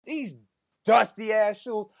these dusty ass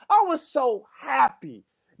shoes. I was so happy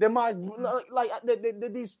that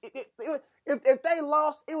if they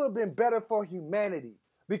lost, it would have been better for humanity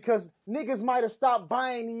because niggas might have stopped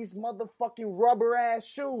buying these motherfucking rubber ass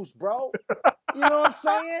shoes, bro. You know what I'm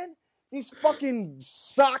saying? These fucking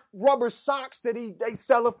rubber socks that they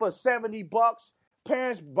sell it for $70.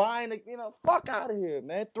 Parents buying it, fuck out of here,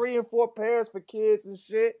 man. 3 and 4 pairs for kids and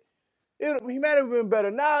shit. Humanity would have been better.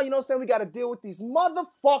 Now, you know what I'm saying? We got to deal with these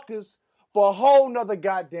motherfuckers for a whole nother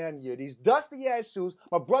goddamn year. These dusty ass shoes.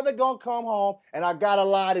 My brother gonna come home and I gotta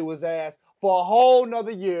lie to his ass for a whole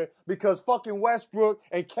nother year because fucking Westbrook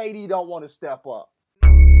and KD don't want to step up.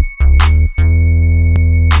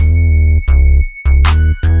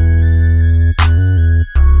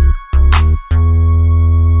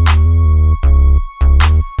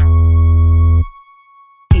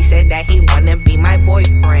 He said that he wanna be my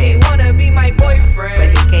boyfriend. He wanna be my boyfriend.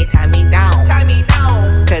 But he can't tie me down. Tie me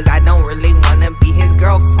down. Cause I don't really wanna be his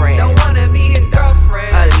girlfriend. Don't wanna be his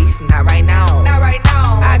girlfriend. At least not right now. Not right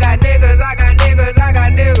now. I got niggas, I got niggas, I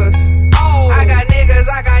got niggas. Oh. I got niggas,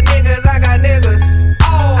 I got niggas, I got niggas.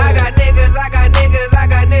 Oh. I got niggas, I got niggas, I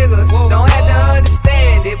got niggas. Whoa. Don't have to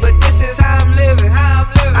understand it, but this is how I'm living.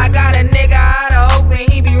 I got a nigga out of Oakland,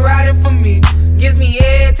 he be riding for me. Gives me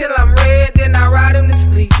head till I'm red, then I ride him to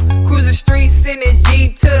sleep. Cruise the streets in his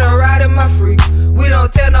Jeep to the ride of my freak. We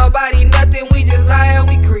don't tell nobody nothing, we just lie and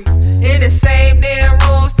we creep. In the same damn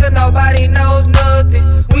rooms till nobody knows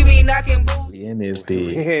nothing. We be knocking boots. We in this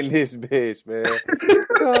bitch. In this bitch, man.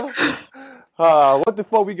 What the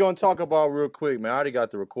fuck we gonna talk about real quick, man? I already got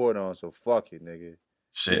the record on, so fuck it, nigga.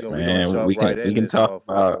 Shit, man. We can talk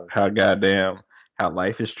about how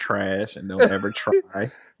life is trash and don't ever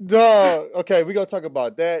try. Dog. Okay, we gonna talk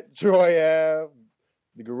about that. Troy Ave,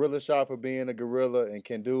 the gorilla shot for being a gorilla, and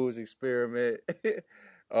can do his experiment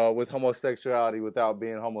with homosexuality without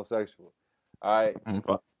being homosexual. All right.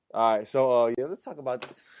 Mm-hmm. All right. So let's talk about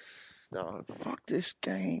this. Dog, fuck this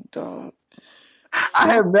game, dog.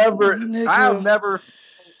 I have never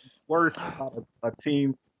worse about a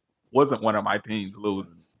team wasn't one of my teams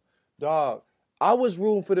losing. Dog, I was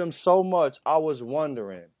rooting for them so much. I was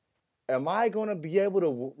wondering, am I gonna be able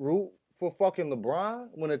to root for fucking LeBron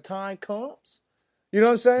when the time comes? You know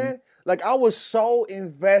what I'm saying? Mm-hmm. Like I was so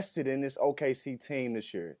invested in this OKC team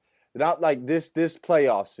this year that I like this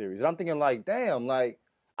playoff series. And I'm thinking like, damn, like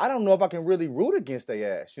I don't know if I can really root against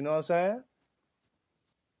their ass. You know what I'm saying?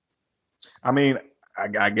 I mean, I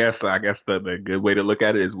guess the good way to look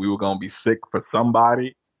at it is we were gonna be sick for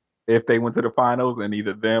somebody if they went to the finals and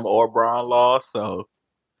either them or Bron lost. So,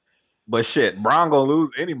 but shit, Bron gonna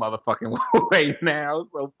lose any motherfucking way now.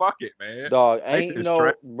 So fuck it, man. Dog,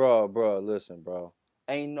 bro. Listen, bro,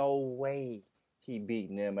 ain't no way he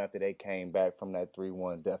beating them after they came back from that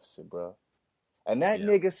 3-1 deficit, bro. And that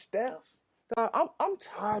nigga Steph, dog, I'm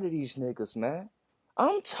tired of these niggas, man.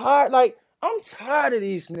 I'm tired of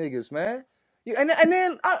these niggas, man. And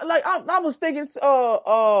then I was thinking,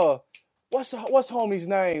 what's homie's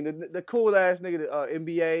name? The cool ass nigga,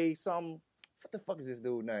 NBA something. What the fuck is this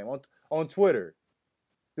dude's name on Twitter?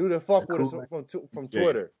 Dude that fuck with us from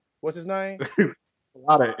Twitter. What's his name? A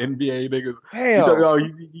lot of NBA niggas. Damn. You talking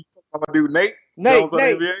about dude Nate?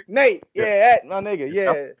 Nate. Yeah, my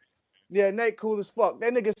nigga. Yeah, Nate cool as fuck.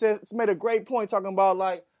 That nigga made a great point talking about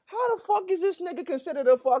like, how the fuck is this nigga considered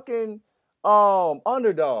a fucking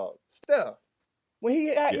underdog? Steph. When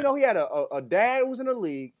he had, he had a dad who was in the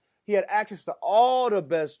league. He had access to all the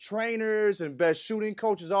best trainers and best shooting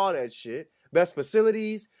coaches, all that shit, best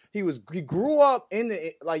facilities. He grew up in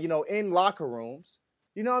in locker rooms.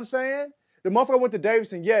 You know what I'm saying? The motherfucker went to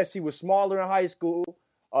Davidson. Yes, he was smaller in high school.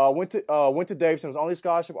 Went to Davidson. It was only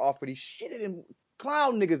scholarship offered. He shitted in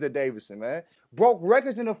clown niggas at Davidson, man. Broke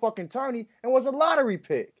records in the fucking tourney and was a lottery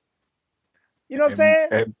pick. You know what I'm saying?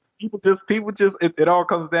 And people just it all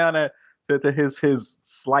comes down to his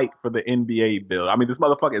slight for the NBA build. I mean, this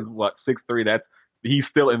motherfucker is what, 6'3". He's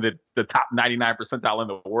still in the top 99 percentile in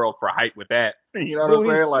the world for height with that. You know what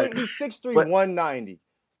I'm saying? He's 6'3", 190.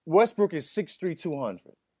 Westbrook is 6'3",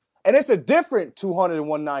 200. And it's a different 200 and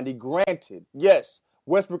 190, granted. Yes,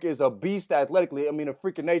 Westbrook is a beast athletically. I mean, a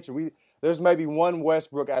freak of nature. There's maybe one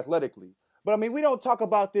Westbrook athletically. But, I mean, we don't talk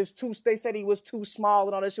about this too. They said he was too small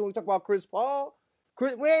and all that shit when we talk about Chris Paul.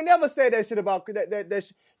 We ain't never said that shit about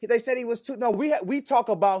that. They said he was too. No, we talk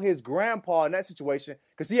about his grandpa in that situation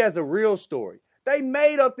because he has a real story. They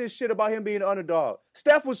made up this shit about him being an underdog.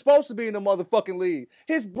 Steph was supposed to be in the motherfucking league.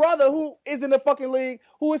 His brother, who is in the fucking league,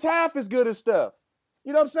 who is half as good as Steph.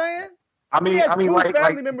 You know what I'm saying? He has two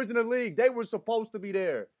family members in the league. They were supposed to be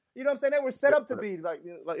there. You know what I'm saying? They were set up to be like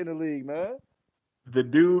in the league, man. the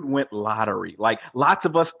dude went lottery. Like lots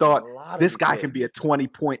of us thought this guy picks. can be a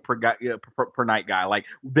 20-point per night guy. Like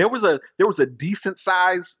there was a decent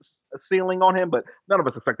size ceiling on him, but none of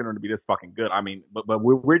us expected him to be this fucking good. I mean, but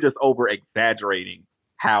we're just over exaggerating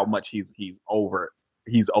how much he's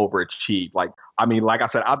overachieved. Like I mean, like I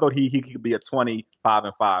said, I thought he could be a 25-5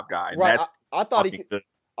 guy. And right. That's I thought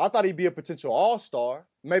I thought he'd be a potential all-star.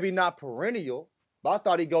 Maybe not perennial, but I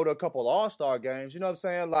thought he'd go to a couple all-star games. You know what I'm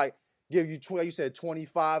saying? Like give you you said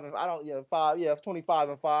 25 and 25 and 5, you know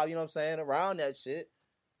what I'm saying? Around that shit.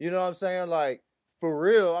 You know what I'm saying? Like for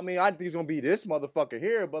real. I mean, I think he's gonna be this motherfucker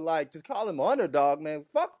here, but like just call him underdog, man.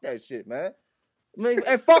 Fuck that shit, man. I mean,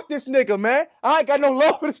 and fuck this nigga, man. I ain't got no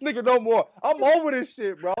love for this nigga no more. I'm over this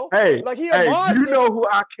shit, bro. Hey, like he a monster. You know who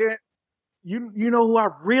I can't. You know who I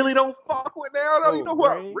really don't fuck with now, though? You know who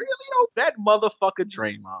I really don't? That motherfucker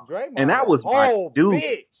Draymond. And that was my dude.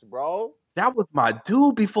 Bitch, bro. That was my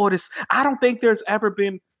dude before this. I don't think there's ever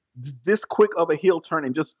been this quick of a heel turn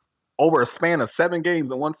in just over a span of 7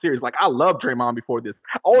 games in one series. Like, I loved Draymond before this.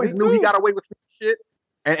 I always knew he got away with shit.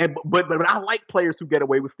 But I like players who get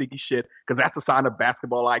away with sneaky shit because that's a sign of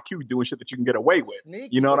basketball IQ, doing shit that you can get away with.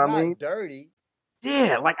 Sneaky, you know what I not mean? Dirty.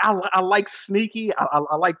 Yeah, like I like sneaky.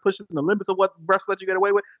 I like pushing the limits of what refs let you get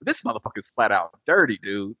away with. This motherfucker's flat out dirty,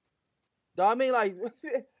 dude. I mean, like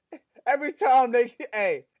every time they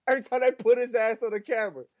put his ass on the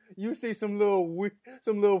camera, you see some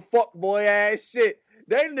little fuck boy ass shit.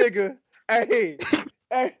 That nigga,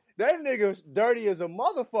 that nigga's dirty as a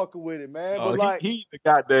motherfucker with it, man. But like he's the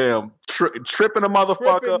goddamn tripping a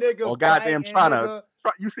motherfucker nigga, or goddamn trying to.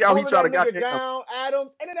 You see how he tried to goddamn down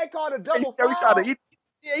Adams, and then they called a double foul. He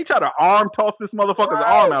tried to arm toss this motherfucker's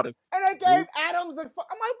arm out. And they gave Adams a. I'm like,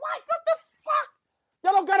 what the fuck?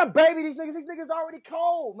 Y'all don't gotta baby these niggas. These niggas already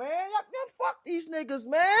cold, man. Y'all fuck these niggas,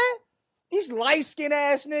 man. These light skin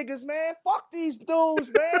ass niggas, man. Fuck these dudes,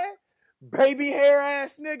 man. Baby hair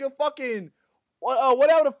ass nigga, fucking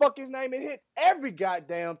whatever the fuck his name is, hit every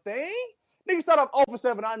goddamn thing. Nigga started off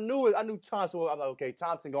 0-7. I knew it. I knew Thompson. I'm like, okay,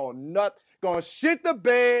 Thompson going shit the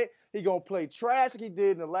bed. He gonna play trash like he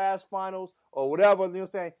did in the last finals or whatever. You know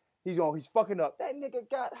what I'm saying? He's fucking up. That nigga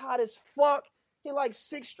got hot as fuck. He like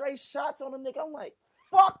 6 straight shots on the nigga. I'm like,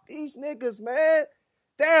 fuck these niggas, man.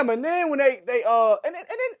 Damn. And then when they and then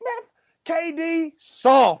man, KD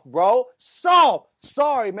soft, bro. Soft.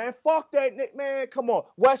 Sorry, man. Fuck that, man. Come on,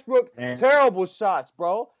 Westbrook. Man. Terrible shots,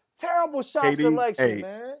 bro. Terrible shot selection,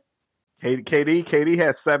 man. KD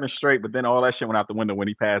had 7 straight, but then all that shit went out the window when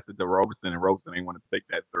he passed it to Roberson, and Roberson didn't want to take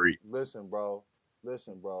that 3. Listen, bro.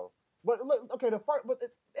 But look, okay,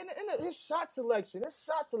 his shot selection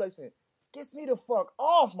gets me the fuck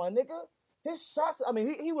off, my nigga. His shots. I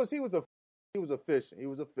mean, he was efficient. He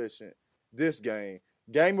was efficient. This game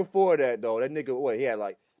before that though, that nigga, he had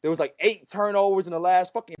there was 8 turnovers in the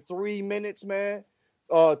last fucking 3 minutes, man.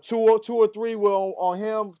 2 or 3 were on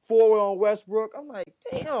him, 4 were on Westbrook. I'm like,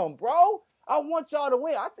 damn, bro. I want y'all to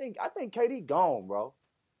win. I think KD gone, bro.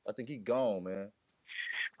 I think he gone, man.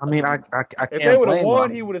 I mean, I can't. If they would have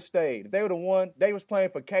won, he would have stayed. If they would have won, they was playing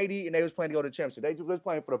for KD and they was playing to go to the championship. They was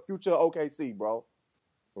playing for the future OKC, bro.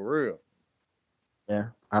 For real. Yeah,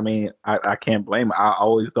 I mean, I can't blame him. I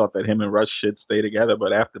always thought that him and Russ should stay together,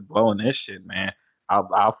 but after blowing this shit, man,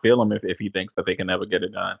 I'll feel him if he thinks that they can never get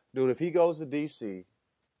it done. Dude, if he goes to DC,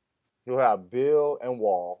 he'll have Bill and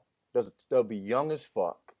Wall. They'll be young as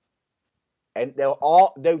fuck. And they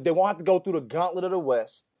won't have to go through the gauntlet of the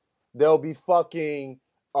West. They'll be fucking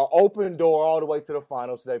open door all the way to the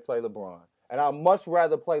finals so they play LeBron. And I'd much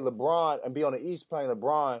rather play LeBron and be on the East playing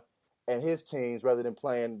LeBron and his teams rather than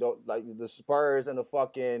playing like the Spurs and the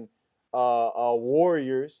fucking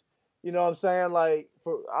Warriors. You know what I'm saying? Like,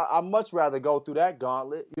 I'd much rather go through that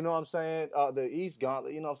gauntlet. You know what I'm saying? The East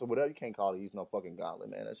gauntlet. You know what I'm saying? Whatever. You can't call the East no fucking gauntlet,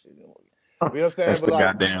 man. That shit. You know what I'm saying? That's but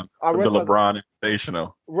goddamn. The LeBron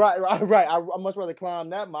Invitational. Right. I'd much rather climb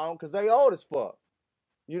that mountain because they old as fuck.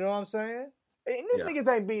 You know what I'm saying? And these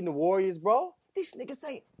niggas ain't beating the Warriors, bro. These niggas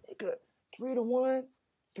ain't 3-1,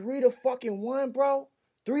 3-1, bro.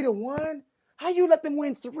 3-1. How you let them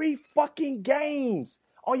win 3 fucking games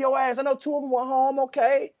on your ass? I know 2 of them went home,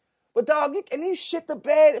 okay. But, dog, and you shit the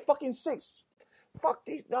bed at fucking 6. Fuck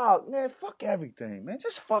these, dog, man. Fuck everything, man.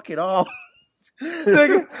 Just fuck it all.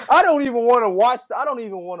 Nigga, I don't even want to watch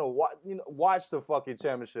the fucking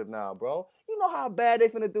championship now, bro. You know how bad they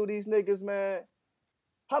finna do these niggas, man?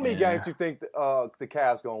 How many games you think the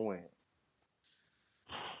Cavs gonna win?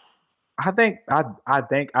 I think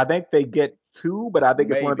they get 2, but I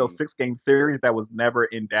think it's one of those 6-game series that was never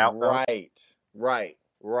in doubt. Though. Right.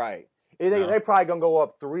 They probably gonna go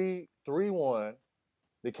up 3-1.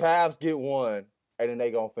 The Cavs get 1, and then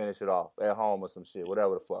they gonna finish it off at home or some shit,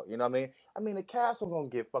 whatever the fuck. You know what I mean? I mean, the Cavs are gonna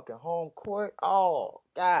get fucking home court. Oh,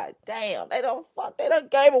 god damn. They done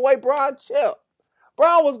gave away Bron chip.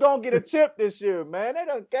 Bron was gonna get a chip this year, man. They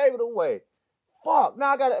done gave it away. Fuck.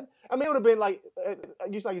 Now it would have been like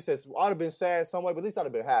you said, I'd have been sad some way, but at least I'd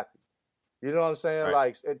have been happy. You know what I'm saying?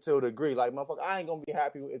 Right. Like, to a degree. Like, motherfucker, I ain't gonna be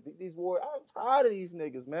happy with these Warriors. I'm tired of these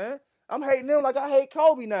niggas, man. I'm hating them like I hate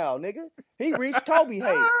Kobe now, nigga. He reached Kobe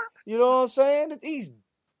hate. You know what I'm saying? These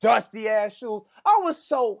dusty ass shoes. I was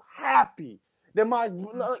so happy that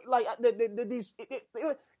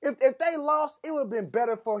if they lost, it would have been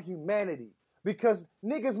better for humanity. Because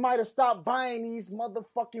niggas might have stopped buying these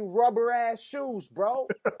motherfucking rubber ass shoes, bro.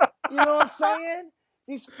 You know what I'm saying?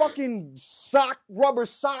 These fucking rubber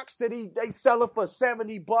socks that they selling for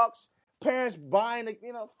 $70. Parents buying it,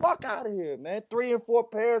 fuck out of here, man. 3 and 4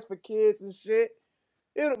 pairs for kids and shit.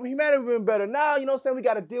 Humanity would have been better. Now, you know what I'm saying? We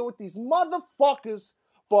got to deal with these motherfuckers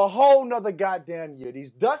for a whole nother goddamn year.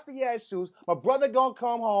 These dusty ass shoes. My brother gonna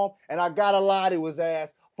come home and I gotta lie to his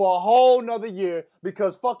ass for a whole nother year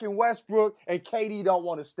because fucking Westbrook and KD don't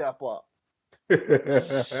want to step up.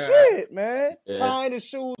 Shit, man. Yeah. Tying his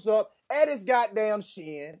shoes up at his goddamn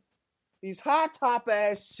shin. These high top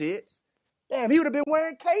ass shits. Damn, he would have been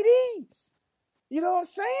wearing KDs. You know what I'm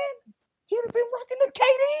saying? He would have been rocking the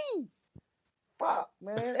KDs. Fuck,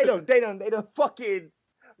 man. They done fucking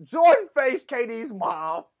Jordan face KD's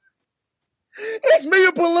mom. It's me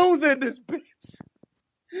and Palooza in this bitch.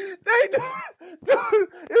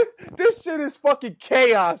 This shit is fucking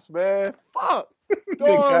chaos, man. Fuck.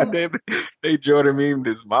 Goddamn, they Jordan memed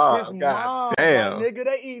his mom. His mom, damn. Nigga,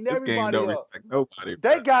 they eating everybody up. Nobody,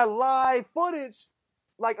 they got live footage.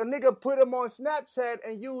 Like a nigga put him on Snapchat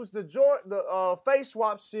and used the face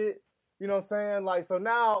swap shit. You know what I'm saying? Like, so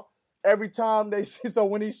now every time so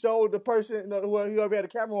when he showed the person, whoever had the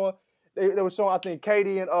camera on, they were showing, I think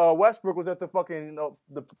KD and Westbrook was at the fucking,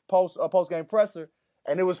 the post game presser,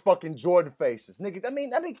 and it was fucking Jordan faces. Nigga, I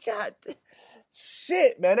mean, God,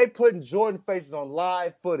 shit, man. They putting Jordan faces on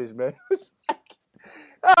live footage, man.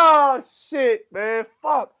 Oh, shit, man.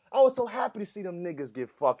 Fuck. I was so happy to see them niggas get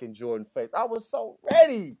fucking Jordan face. I was so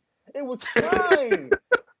ready. It was time.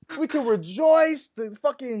 We could rejoice. The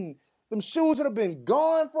fucking, them shoes would have been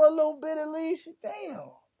gone for a little bit at least. Damn.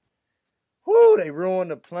 Whoo, they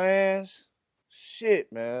ruined the plans.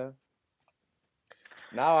 Shit, man.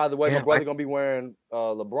 Now either way, my brother gonna be wearing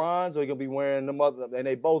LeBron's or he gonna be wearing them other, and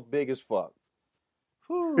they both big as fuck.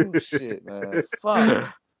 Whoo, shit, man.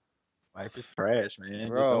 Fuck. Life is trash, man.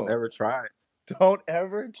 Bro. Just don't ever try it. Don't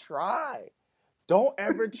ever try. Don't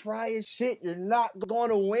ever try a shit. You're not going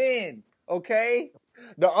to win, okay?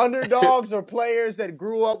 The underdogs are players that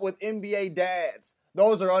grew up with NBA dads.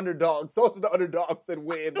 Those are underdogs. Those are the underdogs that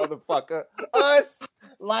win, motherfucker. Us,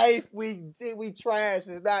 life, we trash.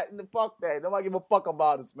 It's not, fuck that. Nobody give a fuck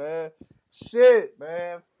about us, man. Shit,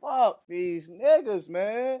 man. Fuck these niggas,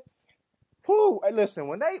 man. Whew. Hey, listen,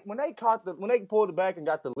 when they pulled it back and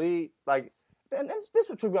got the lead, like, and this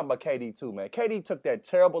was true about KD too, man. KD took that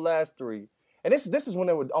terrible last 3, and this is when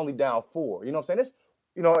they were only down 4. You know what I'm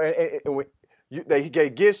saying? They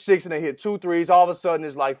get 6 and they hit 2 threes. All of a sudden,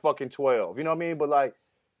 it's like fucking 12. You know what I mean? But like,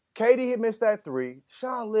 KD had missed that 3.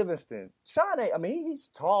 Sean Livingston, he's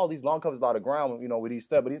tall. He's long, covers a lot of ground. With these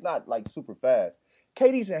steps, but he's not like super fast.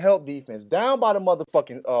 KD's in help defense, down by the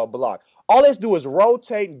motherfucking block. All they do is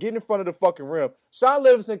rotate and get in front of the fucking rim. Sean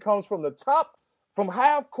Livingston comes from the top, from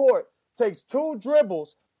half court. Takes 2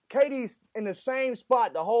 dribbles. KD's in the same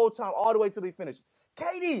spot the whole time, all the way till he finishes.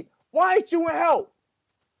 KD, why ain't you in help?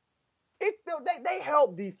 They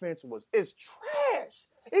help defense is trash.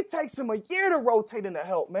 It takes them a year to rotate into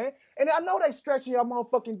help, man. And I know they stretching your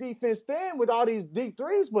motherfucking defense thin with all these deep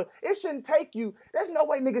threes, but it shouldn't take you. There's no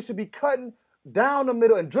way niggas should be cutting down the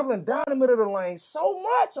middle and dribbling down the middle of the lane so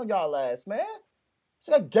much on y'all ass, man. It's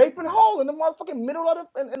a gaping hole in the motherfucking middle of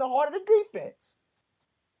in the heart of the defense.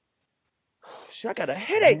 Shit, I got a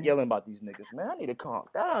headache yelling about these niggas, man. I need to calm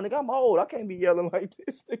down. Nigga, I'm old. I can't be yelling like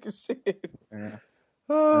this, nigga shit. Yeah.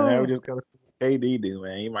 Man, we just gotta see what KD do,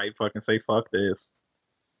 man. He might fucking say, fuck this.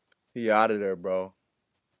 He out of there, bro.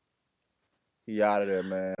 He out of there,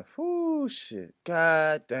 man. Whoo, shit.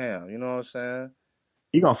 God damn. You know what I'm saying?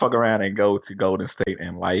 He gonna fuck around and go to Golden State,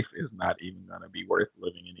 and life is not even gonna be worth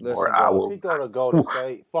living anymore. Listen, bro, if he go to Golden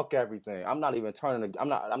State, fuck everything. I'm not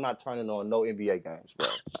turning on no NBA games, bro.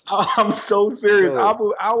 I'm so serious. I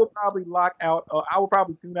will probably lock out. I will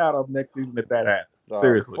probably tune out of next season if that happens.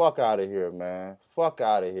 Seriously. Fuck out of here, man. Fuck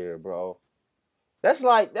out of here, bro. That's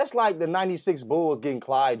like the '96 Bulls getting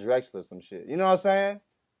Clyde Drexler or some shit. You know what I'm saying?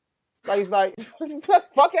 Like, it's like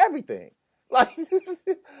fuck everything. Like,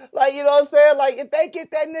 like you know what I'm saying? Like if they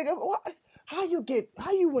get that nigga, how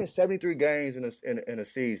you win 73 games in a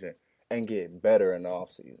season and get better in the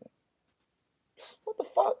offseason? What the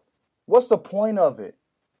fuck? What's the point of it?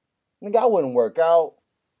 Nigga, I wouldn't work out.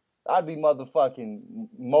 I'd be motherfucking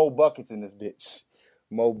Mo Buckets in this bitch.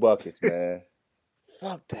 Mo Buckets, man.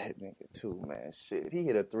 Fuck that nigga too, man. Shit, he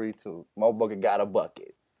hit a 3-2. Mo Bucket got a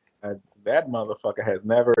bucket. That motherfucker has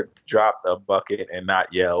never dropped a bucket and not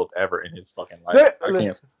yelled ever in his fucking life. I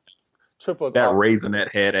can't. That raising that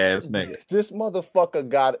head ass nigga. This motherfucker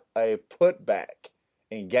got a putback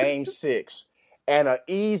in game 6 and an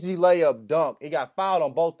easy layup dunk. He got fouled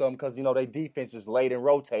on both of them because, you know, they defense is late and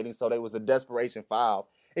rotating, so there was a desperation fouls.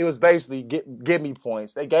 It was basically give me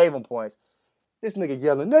points. They gave him points. This nigga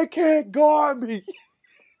yelling, they can't guard me.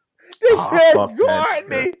 They can't guard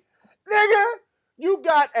me. Nigga, you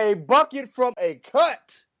got a bucket from a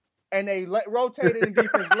cut and they rotated in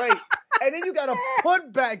defense late. And then you got a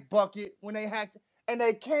putback bucket when they hacked and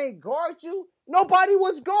they can't guard you. Nobody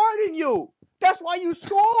was guarding you. That's why you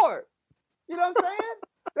scored. You know what I'm saying?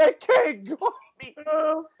 They can't guard me.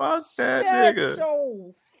 Oh, fuck that nigga. Shut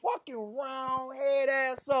your fucking round head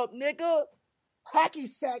ass up, nigga. Hacky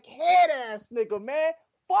sack head ass nigga, man.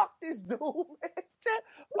 Fuck this dude, man.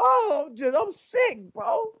 Oh, I'm sick,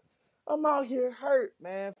 bro. I'm out here hurt,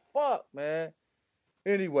 man. Fuck, man.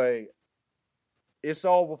 Anyway, it's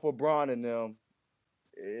over for Bron and them.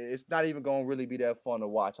 It's not even going to really be that fun to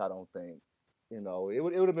watch, I don't think. You know, it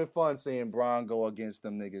would have been fun seeing Bron go against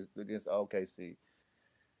them niggas, against OKC.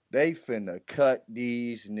 They finna cut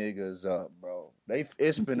these niggas up, bro.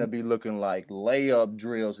 It's finna be looking like layup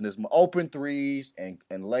drills in this open threes and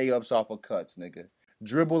layups off of cuts, nigga.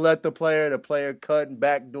 Dribble at the player cutting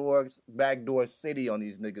backdoor city on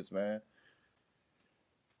these niggas, man.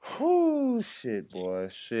 Whoo, shit, boy,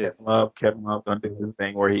 shit. Kevin Love gonna do his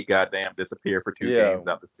thing where he goddamn disappeared for 2 games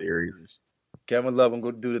out the series. Kevin Love gonna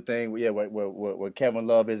go do the thing, where Kevin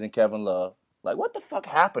Love isn't Kevin Love. Like, what the fuck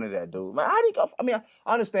happened to that dude, man? How'd he go? I mean,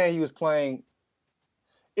 I understand he was playing.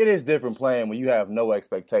 It is different playing when you have no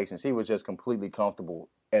expectations. He was just completely comfortable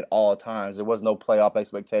at all times. There was no playoff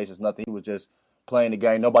expectations, nothing. He was just playing the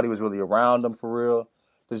game. Nobody was really around him for real.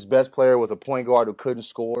 His best player was a point guard who couldn't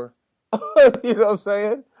score. You know what I'm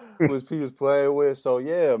saying? He was playing with. So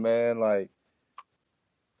yeah, man, like,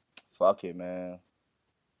 fuck it, man.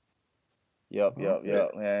 Yep,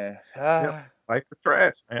 man. Life is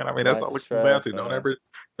trash, man. I mean, that's all it comes down to.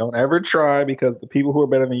 Don't ever try, because the people who are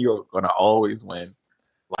better than you are gonna always win.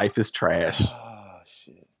 Life is trash. Oh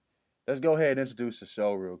shit. Let's go ahead and introduce the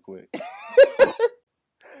show real quick.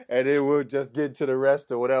 And then we'll just get to the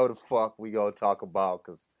rest of whatever the fuck we gonna talk about,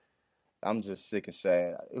 because I'm just sick and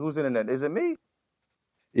sad. Who's in that? Is it me?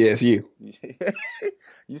 Yeah, it's you.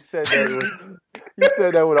 You said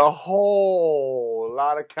that with a whole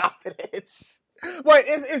lot of confidence. Wait,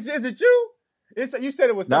 is it you? You said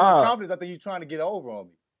it with so much confidence. I think you're trying to get over on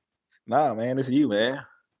me. Nah, man, it's you, man.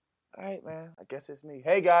 All right, man. I guess it's me.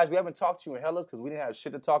 Hey, guys, we haven't talked to you in hellas because we didn't have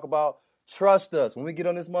shit to talk about. Trust us. When we get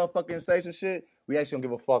on this motherfucker and say some shit, we actually don't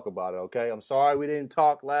give a fuck about it, okay? I'm sorry we didn't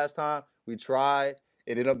talk last time. We tried.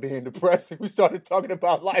 It ended up being depressing. We started talking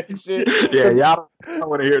about life and shit. Yeah, y'all don't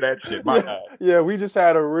want to hear that shit. My God. Yeah, we just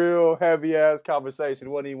had a real heavy-ass conversation. It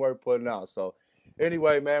wasn't even worth putting out. So,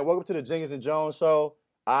 anyway, man, welcome to the Jenkins and Jones Show.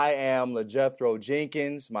 I am LeJethro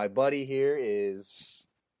Jenkins. My buddy here is...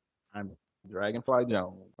 I'm Dragonfly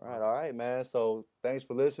Jones. All right, man. So, thanks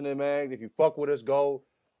for listening, man. If you fuck with us, go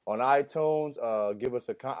on iTunes.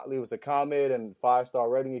 Leave us a comment and 5-star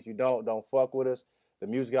rating. If you don't fuck with us. The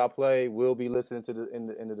music I play will be listening to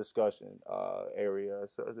in the discussion area.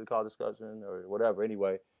 So is it called discussion or whatever?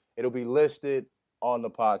 Anyway, it'll be listed on the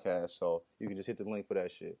podcast, so you can just hit the link for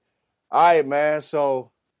that shit. All right, man.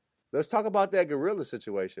 So let's talk about that gorilla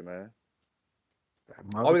situation, man.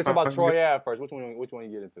 We're gonna talk about Troy Ave first. Which one you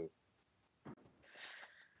get into?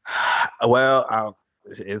 Well,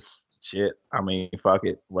 it's shit. I mean, fuck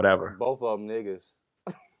it, whatever. Both of them niggas.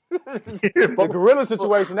 The gorilla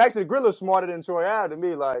situation. Actually, the gorilla's smarter than Troy Ave to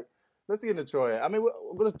me. Like, let's get into Troy Ave. I mean,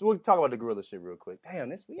 we'll talk about the gorilla shit real quick. Damn,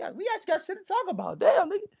 we actually got shit to talk about. Damn,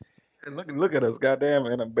 nigga. And look at us, goddamn,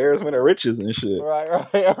 an embarrassment of riches and shit. All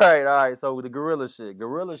right. So the gorilla shit.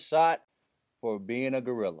 Gorilla shot for being a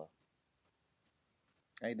gorilla.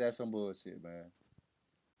 Ain't that some bullshit, man?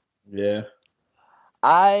 Yeah.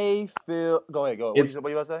 I feel. Go ahead. What you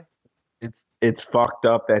about to say? It's fucked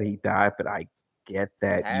up that he died, but I get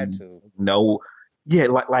that. Had to. No. Yeah,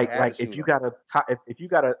 like if you got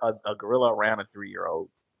a gorilla around a 3-year-old,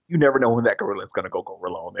 you never know when that gorilla is gonna go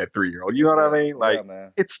gorilla on that 3-year-old. You know what I mean? Like,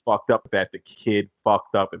 man. It's fucked up that the kid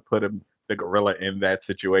fucked up and put the gorilla in that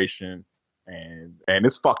situation. And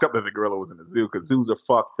it's fucked up that the gorilla was in the zoo because zoos are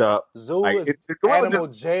fucked up. Zoo Like is the gorilla animal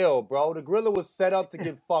jail, bro. The gorilla was set up to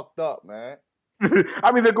get fucked up, man.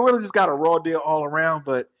 I mean, the gorilla just got a raw deal all around.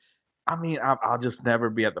 But I mean, I'll just never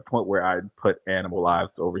be at the point where I'd put animal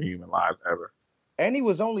lives over human lives ever. And he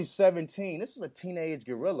was only 17. This was a teenage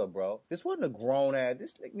gorilla, bro. This wasn't a grown ass.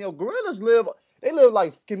 This, gorillas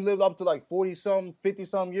can live up to like 40-some,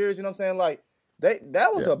 50-some years. You know what I'm saying? Like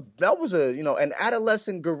that was an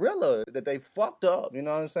adolescent gorilla that they fucked up. You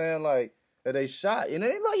know what I'm saying? Like that they shot. And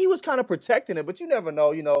like he was kind of protecting it, but you never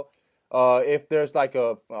know. If there's like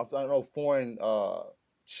foreign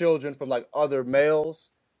children from like other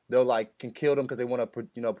males, they'll like can kill them because they want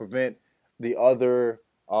to prevent the other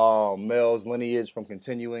male's lineage from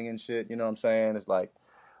continuing and shit. You know what I'm saying? It's like,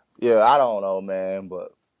 yeah, I don't know, man,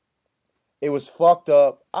 but it was fucked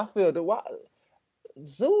up. I feel that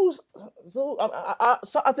zoos.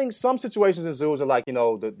 I think some situations in zoos are like,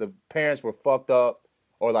 the parents were fucked up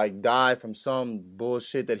or like died from some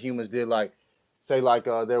bullshit that humans did. Like, say like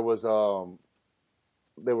there was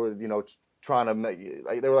they were trying to make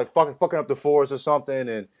like they were like fucking up the forest or something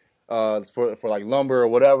and. For like lumber or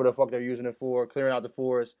whatever the fuck they're using it for, clearing out the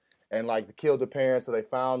forest, and like killed the parents, so they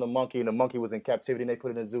found the monkey, and the monkey was in captivity, and they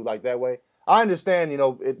put it in a zoo like that way. I understand,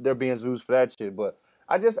 there being zoos for that shit, but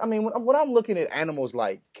when I'm looking at animals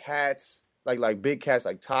like cats, like big cats,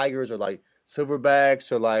 like tigers or like silverbacks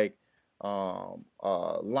or like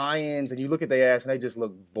lions, and you look at their ass and they just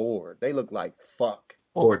look bored. They look like fuck.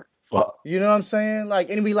 Bored. Fuck. You know what I'm saying? Like,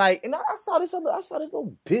 and be like, and I saw this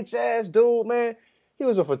little bitch ass dude, man. He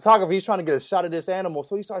was a photographer. He's trying to get a shot of this animal,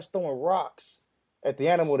 so he starts throwing rocks at the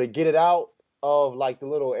animal to get it out of like the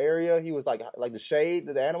little area. He was like the shade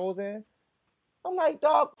that the animal's in. I'm like,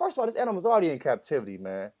 dog. First of all, this animal's already in captivity,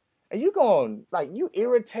 man, and you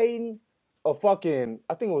irritating a fucking.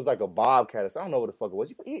 I think it was like a bobcat. I don't know what the fuck it was.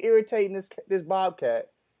 You irritating this bobcat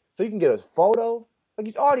so you can get a photo. Like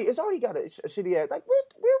it's already got a shitty ass. Like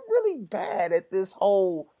we're really bad at this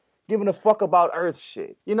whole. Giving a fuck about Earth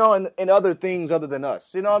shit, and other things other than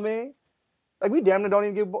us, you know what I mean? Like, we damn near don't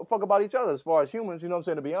even give a fuck about each other as far as humans, you know what I'm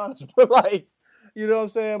saying, to be honest. But, like, you know what I'm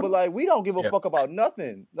saying? But, like, we don't give a fuck about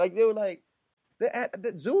nothing. Like, they were like,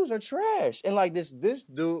 the zoos are trash. And, like, this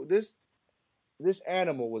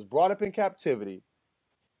animal was brought up in captivity.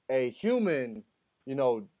 A human, it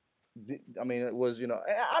was,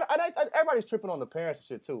 everybody's tripping on the parents and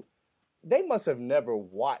shit, too. They must have never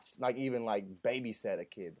watched, like, even, like, babysat a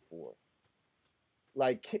kid before.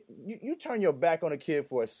 Like, you turn your back on a kid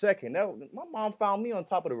for a second. My mom found me on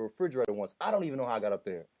top of the refrigerator once. I don't even know how I got up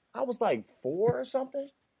there. I was, like, 4 or something.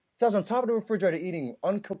 So I was on top of the refrigerator eating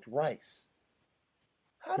uncooked rice.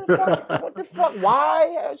 How the fuck? What the fuck?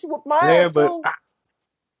 Why? She whooped my ass, but too.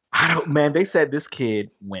 I don't, man, they said this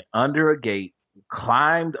kid went under a gate,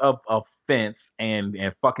 climbed up a fence, and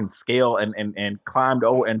fucking scale and climbed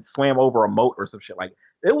over and swam over a moat or some shit. Like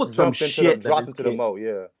it was some shit. Dropped into the moat,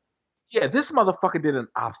 yeah. Yeah, this motherfucker did an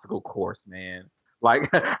obstacle course, man. Like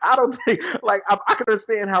I don't think like I can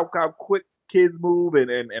understand how quick kids move and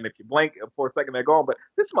if you blink for a second they're gone, but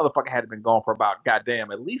this motherfucker had been gone for about goddamn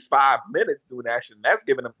at least 5 minutes doing that shit. And that's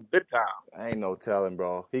giving him some good time. I ain't no telling,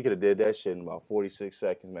 bro. He could have did that shit in about 46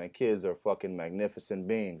 seconds, man. Kids are fucking magnificent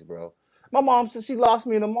beings, bro. My mom said she lost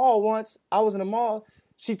me in the mall once. I was in the mall.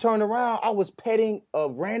 She turned around. I was petting a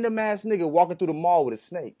random ass nigga walking through the mall with a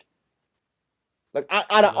snake. Like,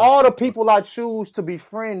 out of all the people I choose to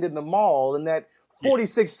befriend in the mall, in that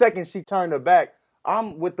 46 seconds she turned her back,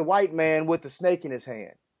 I'm with the white man with the snake in his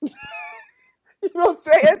hand. You know what I'm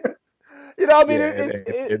saying? You know what I mean?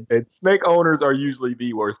 Yeah, snake owners are usually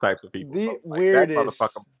the worst types of people. The weirdest. That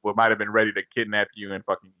motherfucker might have been ready to kidnap you and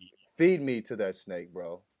fucking eat you. Feed me to that snake,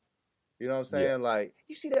 bro. You know what I'm saying? Yeah. Like,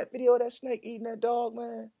 you see that video of that snake eating that dog,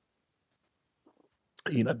 man?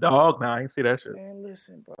 Eating a dog? Nah, I ain't see that shit. Man,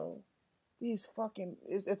 listen, bro. These fucking,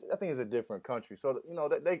 I think it's a different country. So,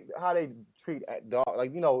 how they treat dogs,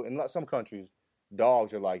 like, in some countries,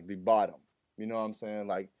 dogs are like the bottom. You know what I'm saying?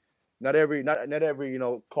 Like, not every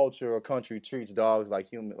culture or country treats dogs like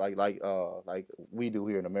human, like we do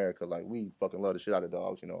here in America. Like, we fucking love the shit out of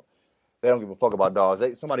dogs, They don't give a fuck about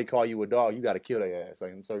dogs. Somebody call you a dog, you got to kill their ass.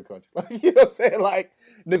 Like in certain countries, like, you know what I'm saying? Like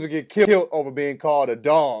niggas get killed over being called a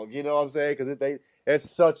dog. You know what I'm saying? Because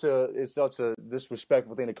it's such a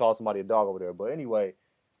disrespectful thing to call somebody a dog over there. But anyway,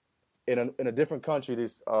 in a different country,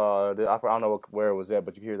 I don't know where it was at,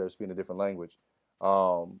 but you hear they're speaking a different language.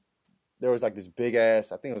 There was like this big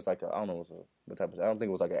ass. I think it was like I don't know what type of. I don't think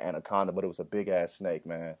it was like an anaconda, but it was a big ass snake,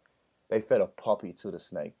 man. They fed a puppy to the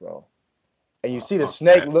snake, bro. And you see the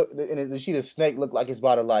snake look like it's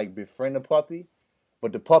about to like befriend the puppy,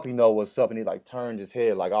 But the puppy know what's up, and he like turned his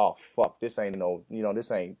head like, oh fuck, this ain't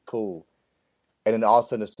this ain't cool. And then all of a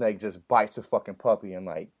sudden the snake just bites the fucking puppy and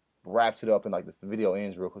like wraps it up, and like the video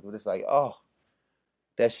ends real quick. But it's like, oh,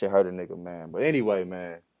 that shit hurt a nigga, man. But anyway,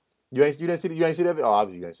 man, you ain't see that video? Oh,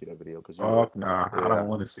 obviously you didn't see that video because nah, I don't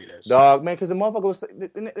want to see that shit. Dog, man, because the motherfucker was.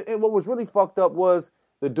 And what was really fucked up was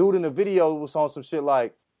the dude in the video was on some shit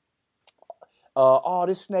like, oh,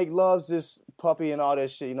 this snake loves this puppy and all that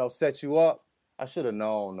shit, set you up. I should have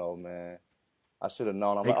known, though, man. I should have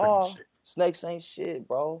known. I'm like, oh, snakes ain't shit,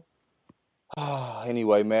 bro.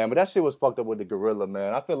 Anyway, man, but that shit was fucked up with the gorilla,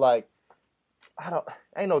 man. I feel like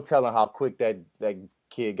ain't no telling how quick that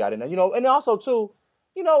kid got in there, And also too,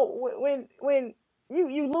 when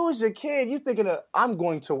you lose your kid, you thinking of,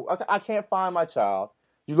 I can't find my child.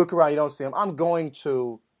 You look around, you don't see him. I'm going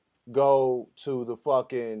to go to the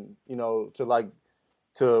fucking,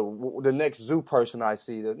 to the next zoo person I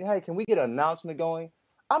see. Hey, can we get an announcement going?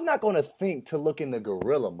 I'm not going to think to look in the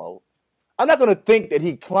gorilla mode. I'm not going to think that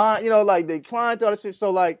he climbed, they climbed all this shit.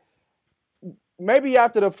 So, like, maybe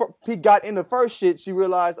after he got in the first shit, she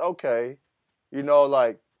realized, okay,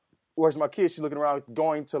 where's my kid? She's looking around,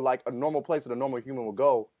 going to, like, a normal place that a normal human would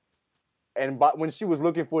go. And when she was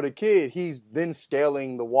looking for the kid, he's then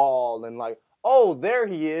scaling the wall and, like, oh, there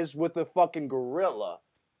he is with the fucking gorilla.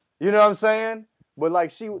 You know what I'm saying? But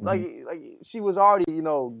like she was already,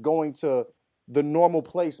 going to the normal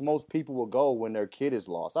place most people will go when their kid is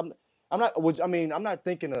lost. I'm not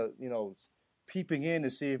thinking of, peeping in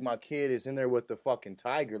to see if my kid is in there with the fucking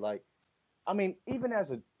tiger. Like, I mean, even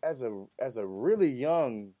as a really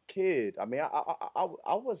young kid, I mean,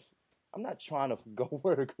 I'm not trying to go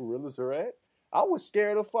where the gorillas are at. I was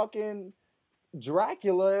scared of fucking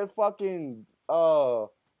Dracula at fucking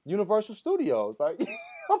Universal Studios. Like,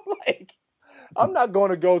 I'm not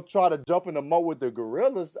going to go try to jump in the moat with the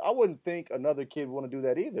gorillas. I wouldn't think another kid would want to do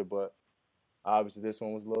that either, but obviously this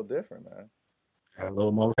one was a little different, man. A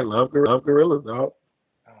little more. I love gorillas, dog.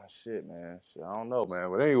 Oh, shit, man. Shit, I don't know, man.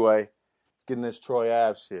 But anyway, let's get in this Troy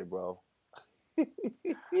Ave shit, bro.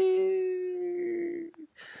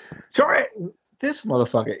 Troy, this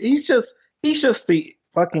motherfucker, he's just the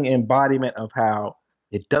fucking embodiment of how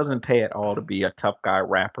it doesn't pay at all to be a tough guy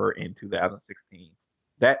rapper in 2016.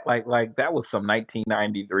 That like that was some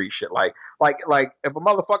 1993 shit. Like if a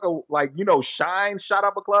motherfucker Shine shot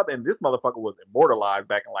up a club, and this motherfucker was immortalized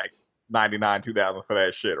back in like 99, 2000 for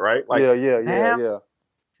that shit, right? Like yeah.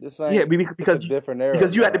 This ain't, because a different era.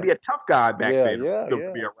 Because you had to be a tough guy back then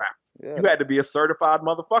to be a rapper. Yeah. You had to be a certified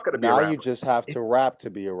motherfucker to be a rapper. Now you just have to rap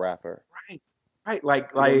to be a rapper. Right. Like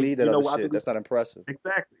you don't need that other shit. That's not impressive.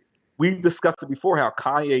 Exactly. We've discussed it before how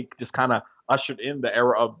Kanye just kind of ushered in the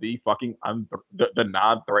era of the fucking the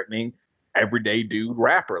non-threatening everyday dude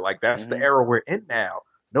rapper. Like that's the era we're in now.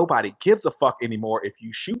 Nobody gives a fuck anymore if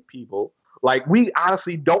you shoot people. Like we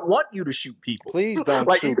honestly don't want you to shoot people. Please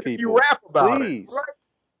don't shoot people. If you rap about it, right?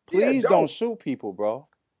 Please don't shoot people, bro.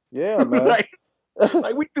 Yeah, man. Like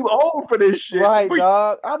we too old for this shit. Right,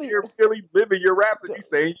 dog. You're really living your rap that you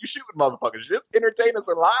saying you shooting motherfuckers. Just entertain us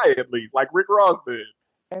and lie at least, like Rick Ross did.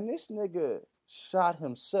 And this nigga shot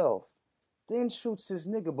himself, then shoots his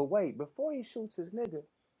nigga. But wait, before he shoots his nigga,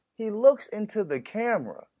 he looks into the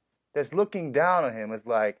camera that's looking down on him. It's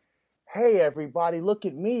like, hey, everybody, look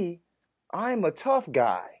at me. I'm a tough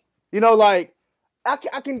guy. I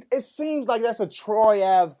can. It seems like that's a Troy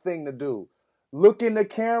Ave thing to do. Look in the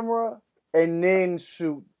camera and then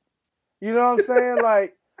shoot. You know what I'm saying?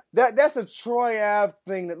 Like that's a Troy Ave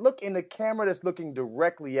thing. To look in the camera that's looking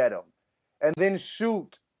directly at him, and then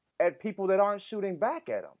shoot at people that aren't shooting back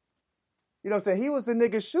at him. You know what I'm saying? He was the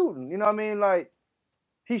nigga shooting. You know what I mean? Like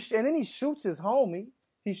and then he shoots his homie.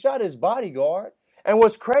 He shot his bodyguard. And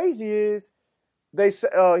what's crazy is they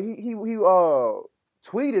he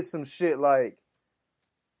tweeted some shit like,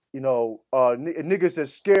 niggas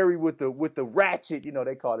that's scary with the ratchet.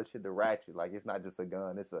 They call this shit the ratchet. Like it's not just a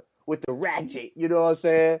gun. It's with the ratchet. You know what I'm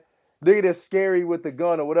saying? Nigga that's scary with the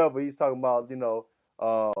gun or whatever. He's talking about,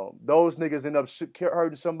 those niggas end up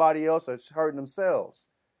hurting somebody else or hurting themselves.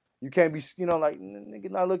 You can't be, like, nigga,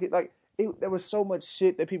 not looking like there was so much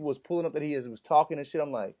shit that people was pulling up that he was talking and shit.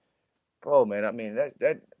 I'm like, bro, man, I mean,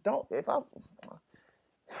 that don't, if I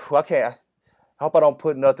can't, I hope I don't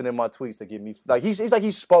put nothing in my tweets to get me, like, he's like,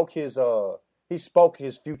 he spoke his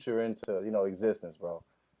future into, existence, bro.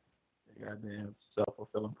 Goddamn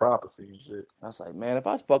self-fulfilling prophecy and shit. I was like, man, if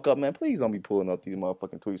I fuck up, man, please don't be pulling up these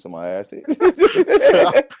motherfucking tweets on my ass. He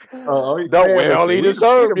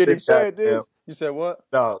deserved it. He said this. You said what?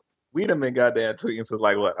 No, We done been goddamn tweeting since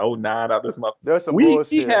like what 09 out this month. There's some We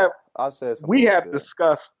bullshit. have I've said some we have bullshit.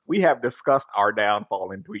 discussed our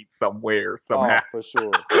downfall in tweets somewhere somehow. Oh, for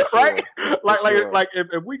sure. For Right? sure. Like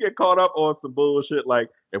if we get caught up on some bullshit, like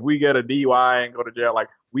if we get a DUI and go to jail, like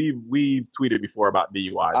we tweeted before about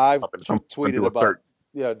DUI. I've tweeted about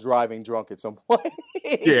driving drunk at some point.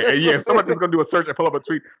 yeah. Someone's just gonna do a search and pull up a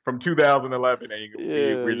tweet from 2011, and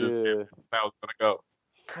we're just how it's gonna go.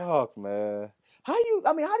 Fuck, man.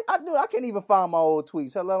 I can't even find my old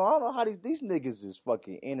tweets. Hello, I don't know how these niggas is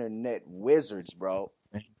fucking internet wizards, bro.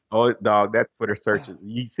 Oh, dog, that Twitter search is.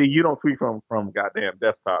 You don't tweet from goddamn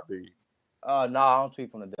desktop, do you? No, I don't tweet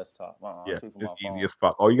from the desktop. Yeah, I tweet from it's my phone. easy as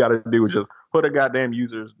fuck. All you gotta do is just put a goddamn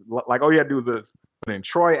user's like. All you gotta do is just put in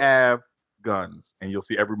Troy Ave guns, and you'll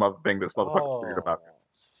see every thing this motherfucker tweeted about.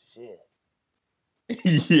 Shit.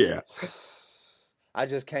 Yeah. I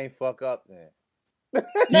just can't fuck up, man.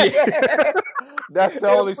 Yeah. That's the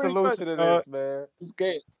only solution to this, man. You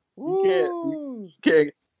can't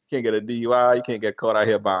get a DUI. You can't get caught out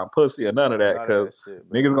here buying pussy or none of that because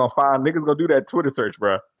niggas gonna do that Twitter search,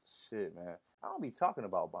 bro. Shit, man. I don't be talking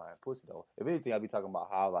about buying pussy though. If anything, I be talking about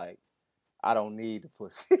how like I don't need the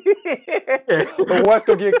pussy. But once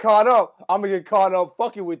gonna get caught up, I'm gonna get caught up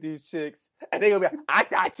fucking with these chicks, and they gonna be like, I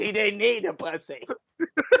thought she didn't need the pussy.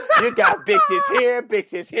 You got bitches here,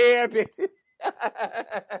 bitches here, bitches.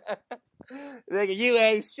 Nigga, you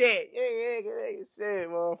ain't shit. You ain't shit,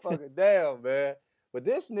 motherfucker. Damn, man. But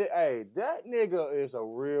this nigga, that nigga is a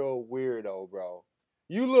real weirdo, bro.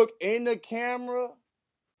 You look in the camera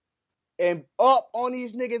and up on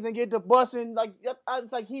these niggas and get to busting. Like,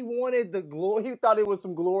 it's like he wanted the glory. He thought it was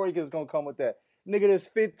some glory that's gonna come with that. Nigga, there's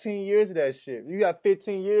 15 years of that shit. You got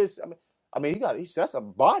 15 years. I mean, that's a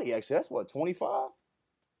body, actually. That's what, 25?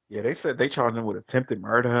 Yeah, they said they charged him with attempted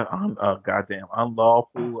murder on a goddamn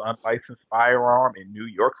unlawful, unlicensed firearm in New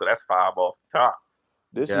York. So that's 5 off the top.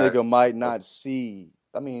 This nigga might not see.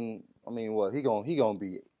 I mean, what? He gonna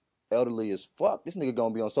be elderly as fuck. This nigga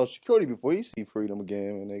gonna be on Social Security before he see freedom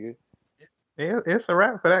again, nigga. Yeah, it's a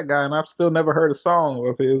wrap for that guy, and I've still never heard a song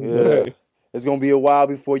of his. Yeah. It's gonna be a while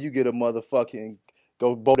before you get a motherfucking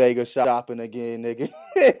go bodega shopping again, nigga.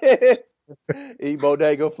 Eat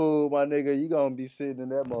bodega food, my nigga. You gonna be sitting in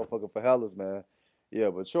that motherfucker for hellas, man. Yeah,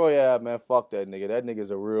 but Troy Ave, man, fuck that nigga. That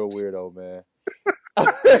nigga's a real weirdo, man.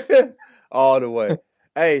 All the way.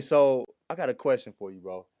 Hey, so I got a question for you,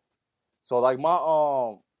 bro. So like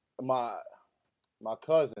my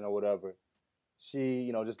cousin or whatever,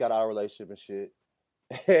 she, just got out of a relationship and shit.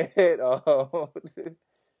 And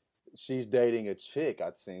she's dating a chick,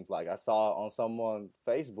 it seems like. I saw on someone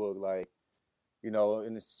Facebook, like,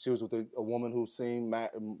 and she was with a woman who seemed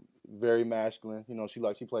very masculine.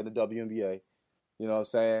 She played in the WNBA. You know what I'm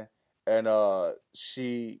saying? And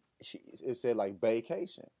it said like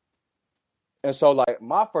vacation. And so like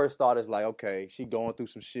my first thought is like, okay, she going through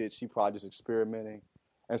some shit. She probably just experimenting.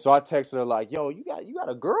 And so I texted her like, yo, you got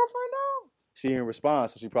a girlfriend now? She didn't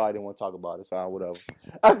respond, so she probably didn't want to talk about it. So whatever.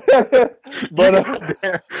 But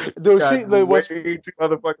dude, she was way too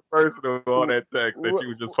motherfucking personal on that text that she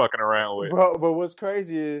was just fucking around with. Bro, but what's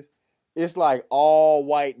crazy is it's like all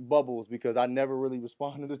white bubbles because I never really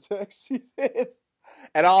responded to text. She says,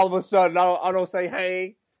 and all of a sudden I don't say,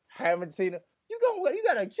 hey, haven't seen her. You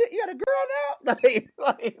got a girl now? Like you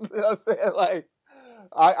know what I'm saying? Like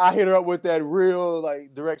I hit her up with that real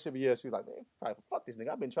like direction. But yeah, she's like, man, fuck this nigga.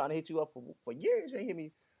 I've been trying to hit you up for years. You ain't hit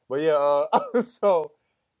me. But yeah,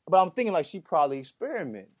 but I'm thinking like she probably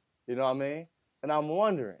experimenting. You know what I mean? And I'm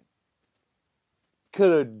wondering,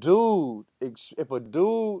 could a dude, if a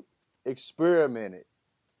dude experimented,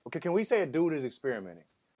 okay, can we say a dude is experimenting?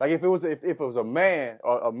 Like if it was a man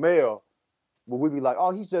or a male, would we be like,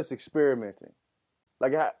 oh, he's just experimenting?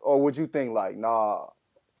 Like, or would you think like, nah,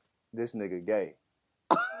 this nigga gay?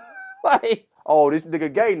 Like, oh, this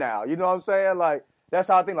nigga gay now. You know what I'm saying? Like, that's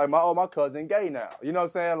how I think. Like, my cousin gay now. You know what I'm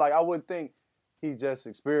saying? Like, I wouldn't think he just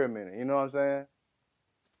experimenting. You know what I'm saying?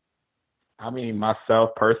 I mean,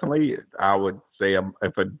 myself personally, I would say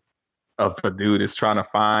if a dude is trying to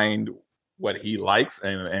find what he likes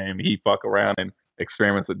and he fuck around and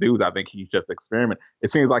experiments with dudes, I think he's just experimenting.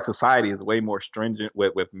 It seems like society is way more stringent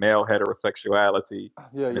with male heterosexuality.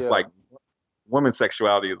 Yeah. Like women's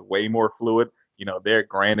sexuality is way more fluid. They're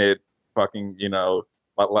granted fucking,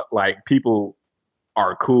 like people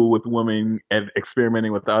are cool with women and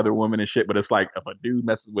experimenting with the other women and shit, but it's like if a dude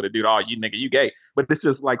messes with a dude, oh, you nigga, you gay. But it's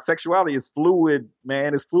just like sexuality is fluid,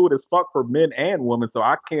 man. It's fluid as fuck for men and women. So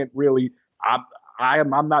I can't really,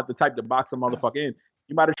 I'm not the type to box a motherfucker in.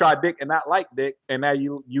 You might have tried dick and not like dick, and now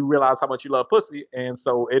you realize how much you love pussy, and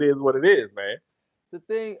so it is what it is, man. The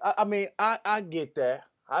thing, I mean, I get that.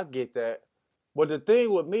 I get that. But the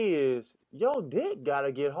thing with me is, your dick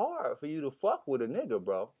gotta get hard for you to fuck with a nigga,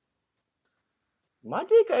 bro. My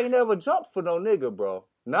dick ain't never jumped for no nigga, bro.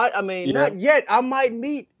 Not yet. I might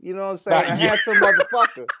meet, you know what I'm saying, a handsome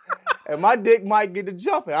motherfucker. And my dick might get to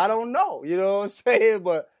jumping. I don't know, you know what I'm saying?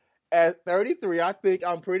 But at 33, I think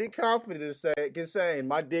I'm pretty confident in saying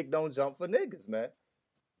my dick don't jump for niggas, man.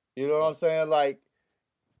 You know what I'm saying? Like,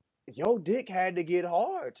 your dick had to get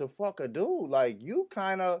hard to fuck a dude. Like, you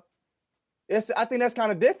kind of, I think that's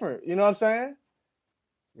kind of different. You know what I'm saying?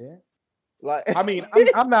 Yeah. Like, I mean,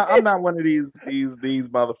 I'm not one of these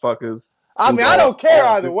motherfuckers. I mean, I don't care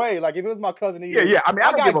either way. Like, if it was my cousin, yeah. I mean,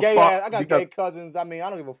 I don't give a fuck. I got gay cousins. I mean, I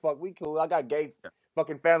don't give a fuck. We cool. I got gay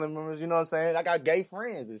fucking family members. You know what I'm saying? I got gay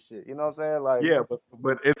friends and shit. You know what I'm saying? Like, yeah,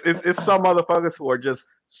 but it's some motherfuckers who are just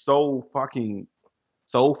so fucking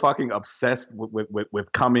obsessed with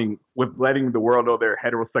letting the world know they're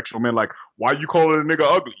heterosexual men. Like, why you calling a nigga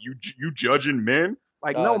ugly? You judging men?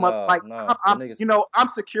 Like, I'm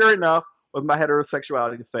secure enough with my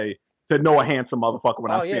heterosexuality to know a handsome motherfucker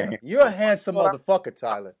when I see him. You're a handsome motherfucker,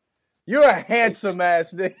 Tyler. You're a handsome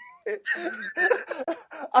ass nigga.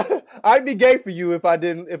 I'd be gay for you if I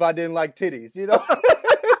didn't like titties, you know.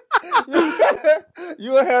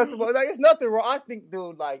 You a handsome motherfucker. Like, it's nothing wrong. I think,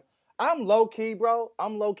 dude, like, I'm low key, bro.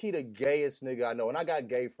 I'm low key the gayest nigga I know, and I got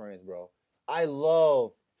gay friends, bro. I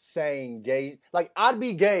love saying gay. Like, I'd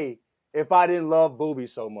be gay if I didn't love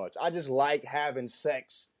boobies so much. I just like having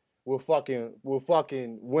sex with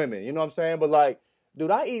fucking women. You know what I'm saying? But like,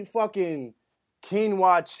 dude, I eat fucking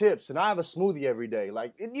quinoa chips and I have a smoothie every day.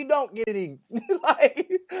 Like, you don't get any, like,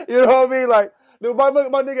 you know what I mean? Like, dude, my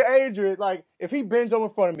nigga Adrian, like, if he bends over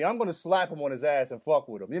in front of me, I'm gonna slap him on his ass and fuck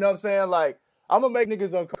with him. You know what I'm saying? Like, I'm gonna make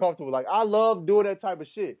niggas uncomfortable. Like, I love doing that type of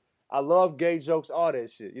shit. I love gay jokes, all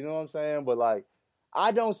that shit. You know what I'm saying? But like,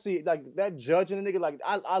 I don't see like that judging a nigga. Like,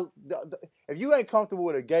 if you ain't comfortable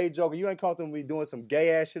with a gay joke, or you ain't comfortable with me doing some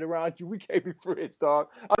gay ass shit around you, we can't be friends, dog.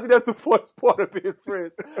 I think that's the first part of being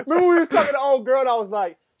friends. Remember we was talking to the old girl, and I was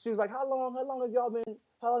like, she was like, how long have you known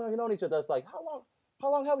each other? I was like, how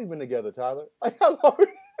long have we been together, Tyler? Like, how long?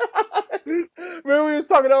 Remember we was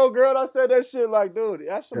talking to the old girl, and I said that shit, like, dude,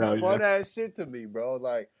 that's some fun ass shit to me, bro.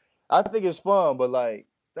 Like, I think it's fun, but like,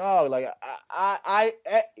 dog, like, I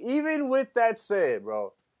even with that said,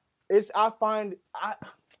 bro, I find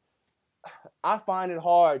it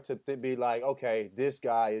hard to be like, okay, this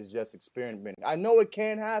guy is just experimenting. I know it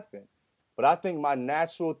can happen, but I think my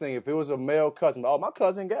natural thing, if it was a male cousin, oh, my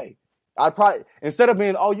cousin gay, I'd probably, instead of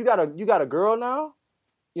being, oh, you got a girl now,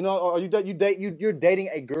 you know, or you're dating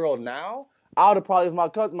a girl now, I would have probably, if my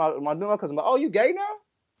cousin, my cousin, oh, you gay now?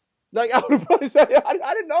 Like, I would have probably said,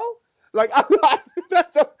 I didn't know. Like,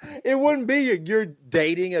 it wouldn't be you're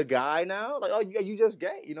dating a guy now. Like, oh, you just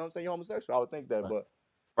gay. You know what I'm saying? You're homosexual. I would think that, but.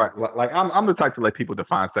 Right. Like, I'm the type to let people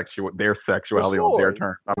define their sexuality on their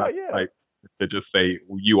terms. I'm not like to just say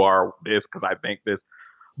you are this because I think this.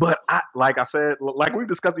 But like I said, like we've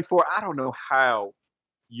discussed before, I don't know how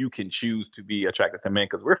you can choose to be attracted to men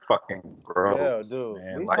because we're fucking gross. Yeah, dude.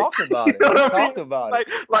 Man. We like, talked about it. We talked about it.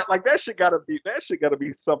 Like that shit gotta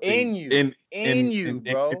be something in you,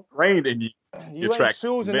 bro. Ingrained in you. You ain't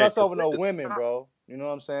choosing us over no women, bro. You know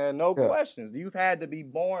what I'm saying? No questions. You've had to be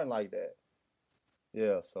born like that.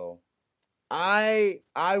 Yeah, so I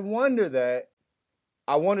wonder that.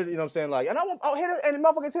 I wondered, you know what I'm saying? Like, and and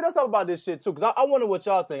motherfuckers hit us up about this shit too, because I wonder what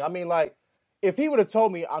y'all think. I mean, like, if he would have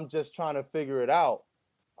told me I'm just trying to figure it out,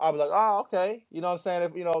 I'd be like, oh, okay. You know what I'm saying?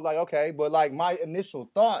 If, you know, like, okay. But like, my initial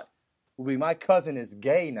thought would be my cousin is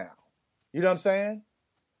gay now. You know what I'm saying?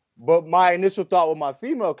 But my initial thought with my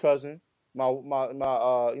female cousin, my you know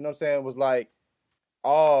what I'm saying, was like,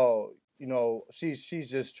 oh, you know, she's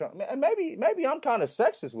just trying. Maybe I'm kind of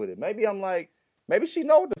sexist with it. Maybe I'm like, maybe she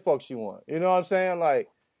know what the fuck she want. You know what I'm saying? Like,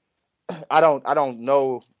 I don't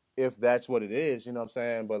know if that's what it is. You know what I'm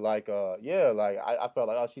saying? But like, yeah, like I felt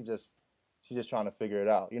like, oh, she's just trying to figure it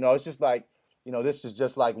out. You know, it's just like, you know, this is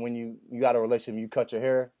just like when you got a relationship, you cut your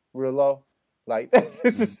hair real low. Like,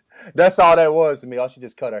 that's all that was to me. Oh, she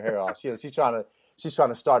just cut her hair off. She's trying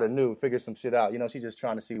to start anew, figure some shit out. You know, she's just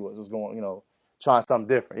trying to see what's going. You know. Trying something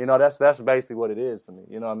different. You know, that's basically what it is to me.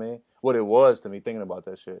 You know what I mean? What it was to me thinking about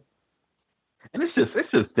that shit. And it's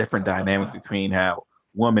just different dynamics between how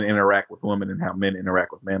women interact with women and how men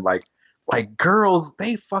interact with men. Like girls,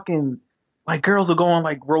 girls will go on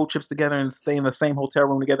like road trips together and stay in the same hotel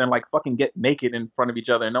room together and like fucking get naked in front of each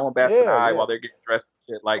other and no one bats an eye while they're getting dressed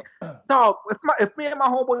and shit. Like, dog, if me and my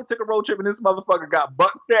homeboy took a road trip and this motherfucker got butt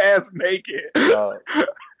ass naked,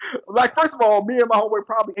 like, first of all, me and my homeboy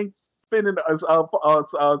probably ain't spending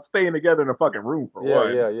staying together in a fucking room for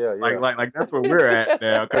one. Yeah. Like that's where we're at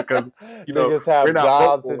now, because niggas we're have not broke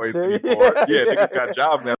jobs and boys shit. anymore. Yeah, niggas got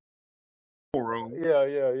jobs now. Room. Yeah.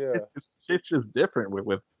 It's just different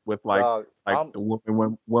with like Dog,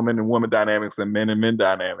 the women and woman dynamics and men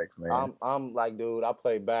dynamics, man. I'm like, dude, I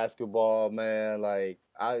play basketball, man. Like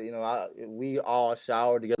we all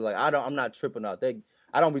shower together. Like I'm not tripping out.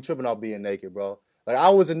 I don't be tripping out being naked, bro. Like I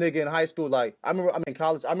was a nigga in high school. Like I'm in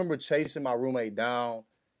college. I remember chasing my roommate down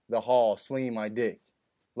the hall, swinging my dick,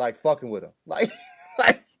 like fucking with him, like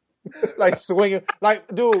swinging. Like,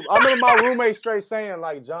 dude, I remember my roommate straight saying,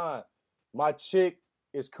 like, John, my chick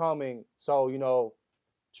is coming, so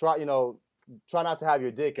try not to have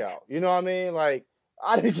your dick out. You know what I mean? Like,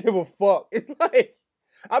 I didn't give a fuck. It's like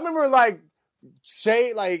I remember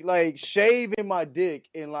shaving my dick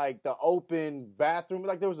in like the open bathroom.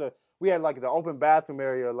 Like we had like the open bathroom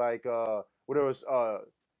area, like where there was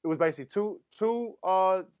it was basically two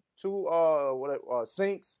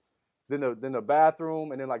sinks, then the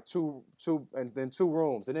bathroom, and then like two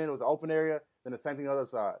rooms, and then it was an open area, then the same thing on the other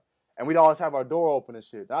side. And we'd always have our door open and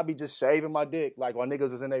shit. And I'd be just shaving my dick, like while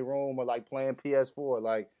niggas was in their room or like playing PS4,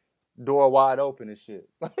 like door wide open and shit.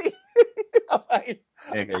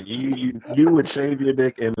 Nigga, you would shave your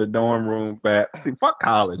dick in the dorm room, but see, fuck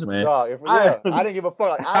college, man. Dog, I didn't give a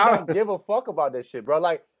fuck. Like, I don't give a fuck about that shit, bro.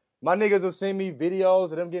 Like, my niggas will send me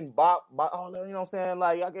videos of them getting bopped by, you know what I'm saying?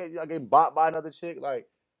 Like, I getting bopped by another chick. Like,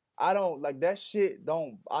 I don't, like, that shit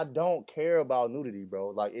I don't care about nudity, bro.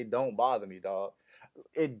 Like, it don't bother me, dog.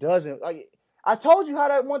 It doesn't. Like, I told you how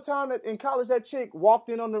that one time in college, that chick walked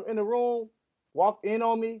in on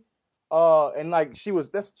me. And like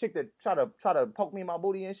that's a chick that tried to poke me in my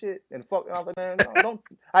booty and shit and fuck. And I was like, man, no, don't.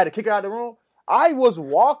 I had to kick her out of the room. I was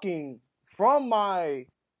walking from my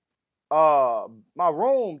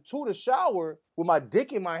room to the shower with my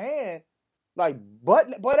dick in my hand, like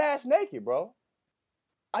butt ass naked, bro.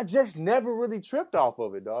 I just never really tripped off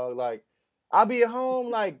of it, dog. Like, I be at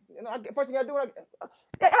home, like, first thing I do, I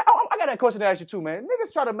got that question to ask you too, man.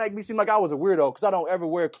 Niggas try to make me seem like I was a weirdo because I don't ever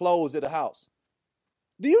wear clothes at the house.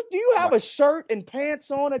 Do you have a shirt and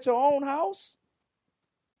pants on at your own house?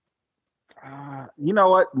 You know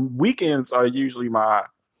what? Weekends are usually my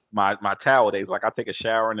towel days. Like, I take a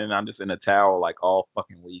shower and then I'm just in a towel like all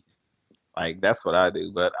fucking week. Like, that's what I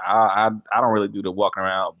do. But I don't really do the walking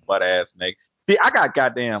around butt ass naked. See, I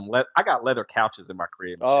got leather couches in my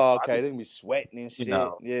crib. Oh, okay. They can be sweating and shit.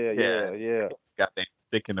 Yeah. Goddamn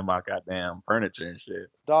sticking to my goddamn furniture and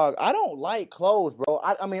shit. Dog, I don't like clothes, bro.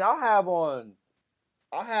 I mean, I have on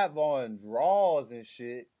drawers and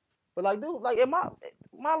shit. But like, dude, like,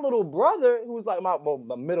 my little brother, who's like my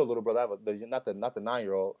middle little brother, not the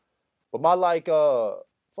 9-year-old, but my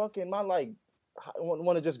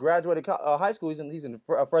one that just graduated high school. He's in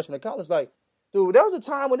a freshman in college. Like, dude, there was a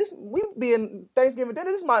time when we be in Thanksgiving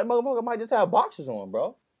dinner. This motherfucker might just have boxers on,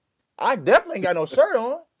 bro. I definitely ain't got no shirt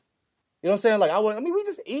on. You know what I'm saying? Like, we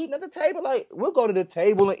just eating at the table. Like, we'll go to the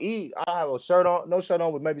table and eat. I have a shirt on, no shirt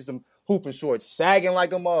on, with maybe some hooping shorts, sagging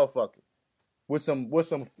like a motherfucker, with some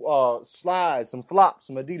slides, some flops,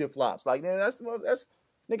 some Adidas flops. Like, man, that's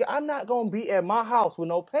nigga. I'm not gonna be at my house with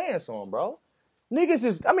no pants on, bro. Niggas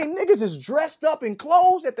is dressed up in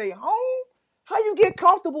clothes at they home. How you get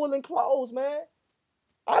comfortable in clothes, man?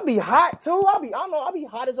 I be hot too. I be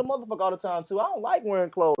hot as a motherfucker all the time too. I don't like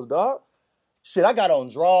wearing clothes, dog. Shit, I got on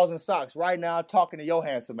drawers and socks right now talking to your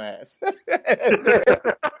handsome ass.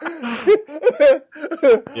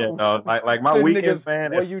 Yeah, no, like my weekends,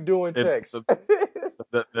 man. What you doing, text?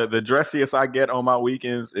 The dressiest I get on my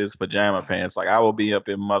weekends is pajama pants. Like, I will be up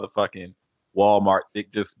in motherfucking Walmart,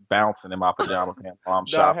 dick just bouncing in my pajama pants while I'm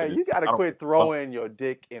shopping. Hey, you gotta quit throwing your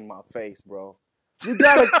dick in my face, bro. You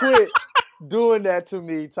gotta quit doing that to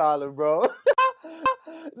me, Tyler, bro.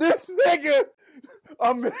 This nigga,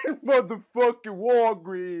 I'm in motherfucking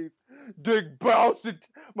Walgreens, dick bouncing,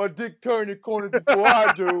 my dick turning corners before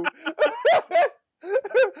I do.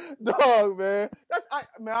 Dog, man.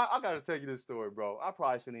 I gotta tell you this story, bro. I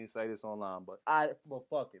probably shouldn't even say this online, but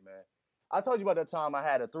fuck it, man. I told you about that time I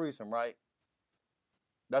had a threesome, right?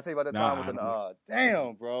 Did I tell you about that time with an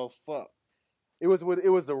damn, bro, fuck. It was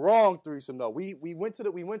the wrong threesome though. We went to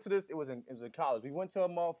this. It was in college. We went to a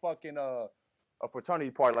motherfucking a fraternity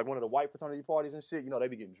party, like one of the white fraternity parties and shit. You know, they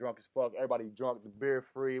be getting drunk as fuck. Everybody drunk, the beer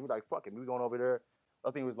free. We like, fuck it, we going over there. I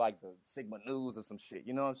think it was like the Sigma News or some shit.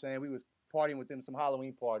 You know what I'm saying? We was partying with them, some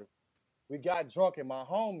Halloween party. We got drunk and my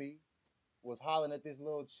homie was hollering at this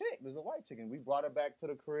little chick. There's a white chick, and we brought her back to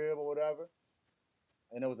the crib or whatever.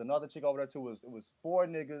 And there was another chick over there too. It was 4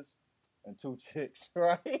 niggas and 2 chicks,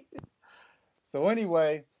 right? So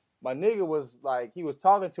anyway, my nigga was like, he was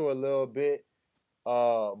talking to her a little bit,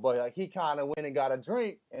 but like he kind of went and got a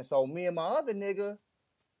drink, and so me and my other nigga,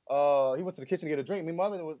 he went to the kitchen to get a drink. Me and my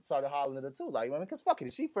other nigga started hollering at her too, like, I mean, cause fuck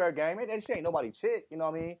it, she fair game, and she ain't nobody chick, you know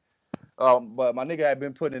what I mean? But my nigga had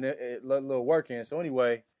been putting in a little work in. So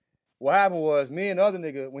anyway, what happened was me and the other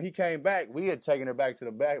nigga, when he came back, we had taken her back to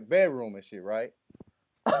the back bedroom and shit, right?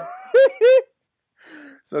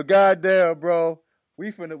 So goddamn, bro, we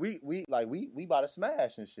about to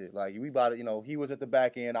smash and shit. Like we about to, you know, he was at the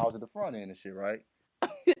back end, I was at the front end and shit, right?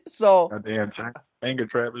 So goddamn finger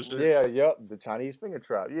trap and shit. Yeah, yep, the Chinese finger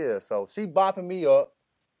trap. Yeah, so she bopping me up.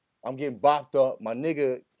 I'm getting bopped up. My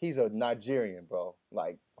nigga, he's a Nigerian, bro.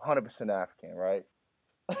 Like 100% African, right?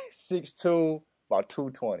 6'2", about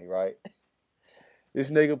 220, right?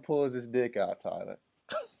 This nigga pulls his dick out, Tyler.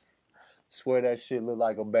 Swear that shit look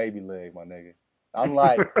like a baby leg, my nigga. I'm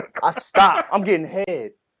like, I stop. I'm getting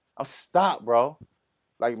head. I'm stopped, bro.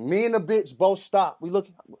 Like, me and the bitch both stop. We look,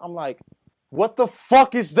 I'm like, what the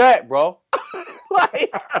fuck is that, bro?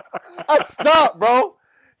 Like, I stopped, bro.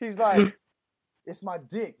 He's like, it's my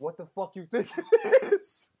dick. What the fuck you think it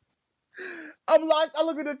is? I'm like, I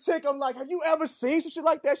look at the chick. I'm like, have you ever seen some shit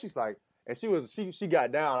like that? She's like, and she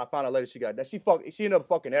got down. I found out later she got down. She ended up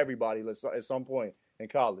fucking everybody at some point in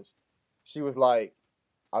college. She was like,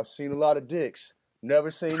 I've seen a lot of dicks.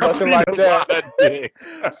 Never seen nothing like that.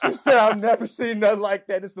 She said, I've never seen nothing like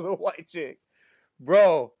that. This little white chick.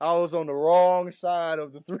 Bro, I was on the wrong side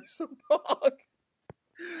of the threesome, dog.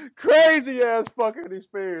 Crazy ass fucking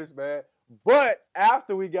experience, man. But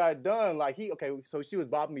after we got done, like so she was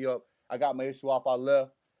bopping me up. I got my issue off. I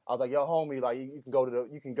left. I was like, yo, homie, like you can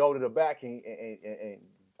go to the back and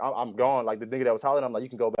I'm gone. Like the nigga that was hollering, I'm like, you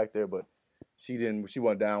can go back there, but she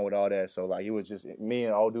wasn't down with all that. So like it was just me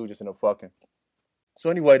and old dude just in the fucking. So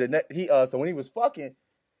anyway, so when he was fucking,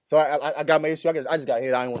 so I got my issue. I just got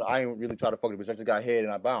hit. I ain't really try to fuck the bitch. I just got hit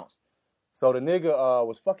and I bounced. So the nigga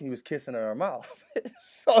was fucking. He was kissing her mouth.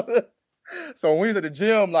 So when we was at the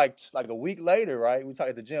gym, like a week later, right? We talked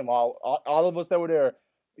at the gym. All of us that were there,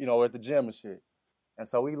 you know, at the gym and shit. And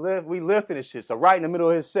so we lifted and shit. So right in the middle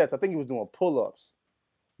of his sets, I think he was doing pull-ups.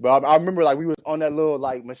 But I remember like we was on that little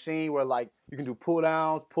like machine where like you can do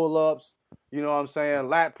pull-downs, pull-ups, you know what I'm saying,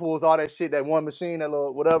 lat pulls, all that shit, that one machine, that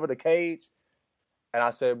little whatever, the cage. And I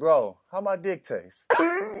said, bro, how my dick taste?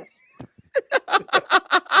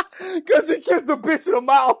 Because he kissed a bitch in the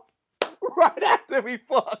mouth right after we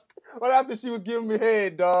fucked. Right after she was giving me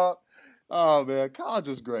head, dog. Oh, man. College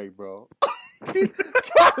was great, bro. College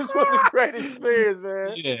was a great experience,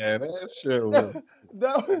 man. Yeah, that shit was...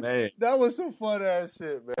 that was some fun-ass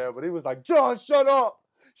shit, man. But he was like, John, shut up.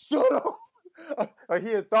 Shut up. Like,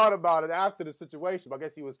 he had thought about it after the situation. But I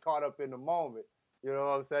guess he was caught up in the moment. You know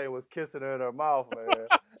what I'm saying? Was kissing her in her mouth, man.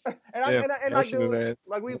 and like, dude,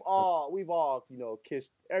 like we've all, you know,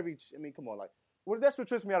 kissed I mean, come on, like, that's what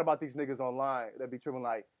trips me out about these niggas online that be tripping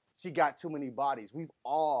like, she got too many bodies. We've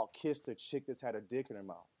all kissed a chick that's had a dick in her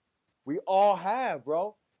mouth. We all have,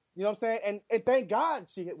 bro. You know what I'm saying? And thank God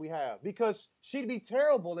we have, because she'd be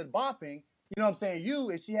terrible at bopping, you know what I'm saying,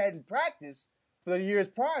 if she hadn't practiced for the years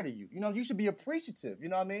prior to you. You know, you should be appreciative, you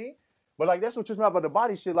know what I mean? But like, that's what trips me out about the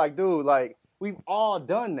body shit. Like, dude, like, we've all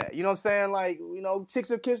done that. You know what I'm saying? Like, you know, chicks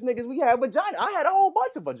have kissed niggas. We have vagina. I had a whole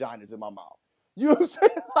bunch of vaginas in my mouth. You know what I'm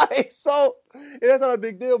saying? Like, so, that's not a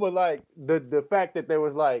big deal. But, like, the fact that there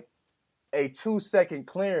was, like, a 2-second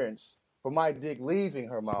clearance for my dick leaving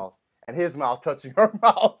her mouth and his mouth touching her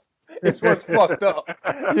mouth is what's fucked up.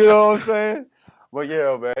 You know what I'm saying? But,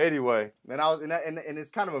 yeah, man. Anyway. And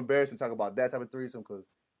it's kind of embarrassing to talk about that type of threesome, because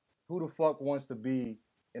who the fuck wants to be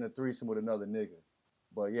in a threesome with another nigga?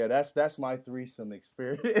 But yeah, that's my threesome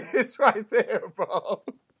experience right there, bro.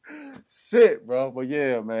 Shit, bro. But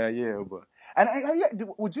yeah, man, yeah. But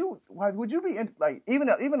would you be in, like, even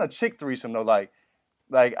a chick threesome though? Like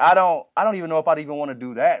I don't even know if I'd even want to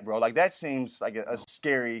do that, bro. Like that seems like a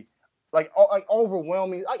scary, like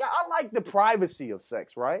overwhelming. Like I like the privacy of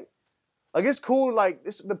sex, right? Like it's cool, like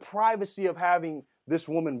the privacy of having this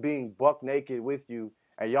woman being buck naked with you,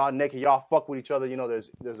 and y'all naked, y'all fuck with each other. You know,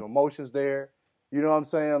 there's emotions there. You know what I'm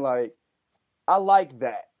saying? Like, I like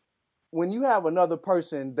that. When you have another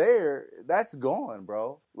person there, that's gone,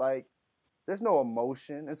 bro. Like, there's no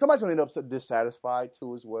emotion. And somebody's going to end up dissatisfied,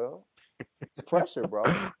 too, as well. It's pressure, bro.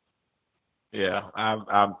 Yeah,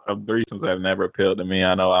 threesomes have never appealed to me.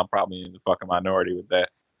 I know I'm probably in the fucking minority with that.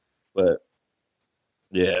 But,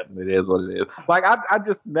 yeah, it is what it is. Like, I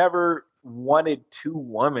just never wanted two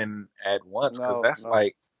women at once, because that's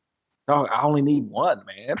like, no, I only need one,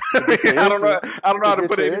 man. I don't know how to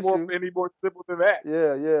put it any more simple than that.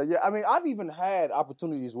 Yeah. I mean, I've even had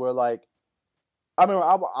opportunities where, like,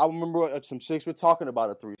 I remember some chicks were talking about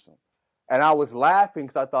a threesome, and I was laughing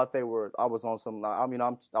because I thought they were. I was on some. I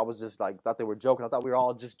was just like thought they were joking. I thought we were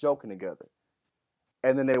all just joking together.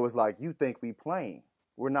 And then they was like, "You think we playing?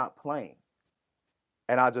 We're not playing."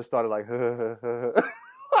 And I just started like,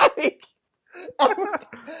 like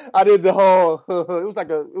I did the whole.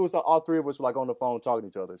 It was all three of us were like on the phone talking to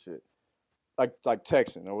each other, shit, like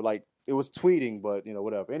texting or like it was tweeting, but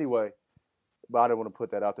whatever. Anyway, but I didn't want to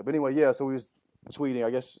put that out there. But anyway, yeah. So we was tweeting, I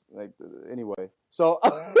guess. Like anyway, so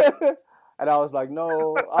and I was like,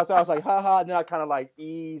 no. I was like, haha. And then I kind of like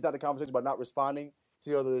eased out the conversation by not responding to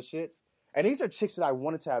the other shits. And these are chicks that I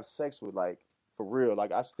wanted to have sex with, like for real.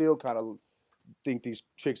 Like I still kind of think these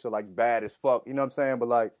chicks are like bad as fuck. You know what I'm saying? But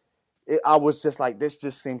like, I was just like, this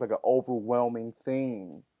just seems like an overwhelming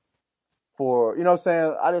thing for, you know what I'm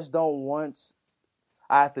saying? I just don't want,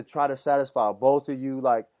 I have to try to satisfy both of you.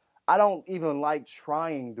 Like, I don't even like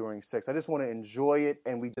trying during sex. I just want to enjoy it.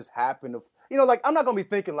 And we just happen to, like, I'm not going to be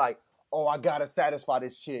thinking like, oh, I got to satisfy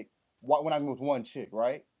this chick when I'm with one chick,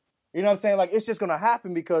 right? You know what I'm saying? Like, it's just going to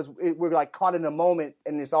happen because we're like caught in the moment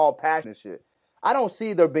and it's all passion and shit. I don't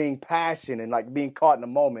see there being passion and like being caught in the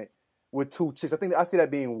moment with two chicks. I see that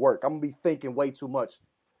being work. I'm gonna be thinking way too much.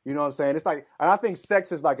 You know what I'm saying? It's like, and I think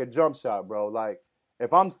sex is like a jump shot, bro. Like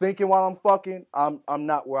if I'm thinking while I'm fucking, I'm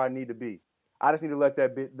not where I need to be. I just need to let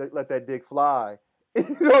that dick fly.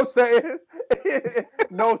 You know what I'm saying?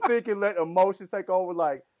 No thinking, let emotion take over.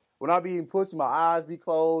 Like when I be eating pussy, my eyes be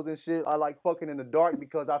closed and shit. I like fucking in the dark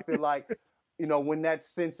because I feel like, when that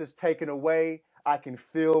sense is taken away, I can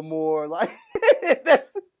feel more. Like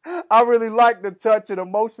I really like the touch and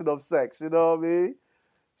emotion of sex. You know what I mean?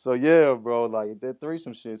 So yeah, bro. Like that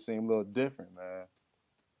threesome shit seemed a little different, man.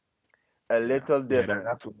 A little different.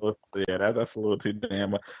 That's a little too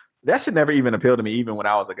damn. That should never even appeal to me, even when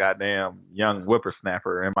I was a goddamn young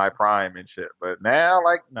whippersnapper in my prime and shit. But now,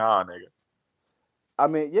 like, nah, nigga. I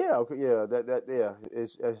mean, yeah, okay, yeah, yeah.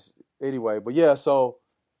 It's anyway, but yeah. So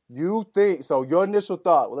you think so? Your initial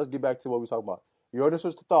thought. Well, let's get back to what we were talking about. Your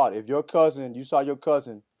initial thought. If you saw your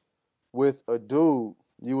cousin with a dude,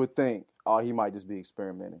 you would think, oh, he might just be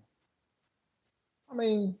experimenting. I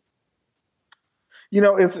mean,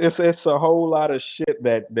 it's a whole lot of shit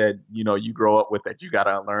that you grow up with that you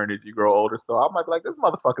gotta unlearn as you grow older. So I might be like, this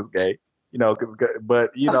motherfucker's gay,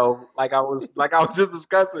 but like I was just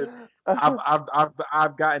discussing,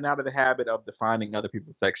 I've gotten out of the habit of defining other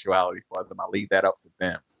people's sexuality for them. I leave that up to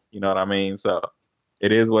them. You know what I mean? So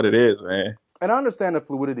it is what it is, man. And I understand the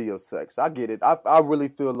fluidity of sex. I get it. I really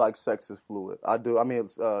feel like sex is fluid. I do. I mean,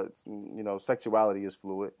 it's sexuality is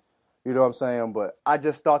fluid. You know what I'm saying? But I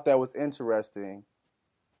just thought that was interesting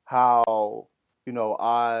how,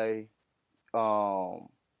 I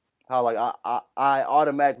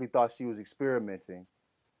automatically thought she was experimenting.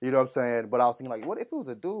 You know what I'm saying? But I was thinking like, what if it was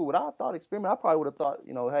a dude? Would I have thought experiment? I probably would have thought,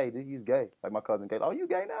 hey, he's gay. Like my cousin gay. Oh, you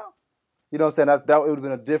gay now? You know what I'm saying? That would have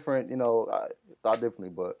been a different, I thought differently,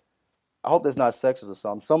 but I hope that's not sexist or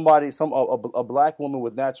something. A black woman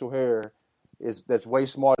with natural hair that's way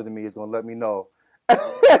smarter than me is gonna let me know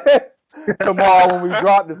tomorrow when we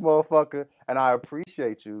drop this motherfucker. And I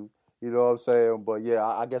appreciate you. You know what I'm saying? But yeah,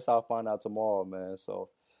 I guess I'll find out tomorrow, man. So,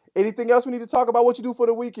 anything else we need to talk about? What you do for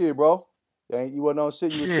the weekend, bro? You wasn't on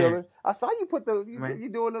shit. You was chilling. I saw you put you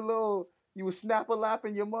doing a little. You was snapper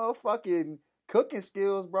lapping your motherfucking cooking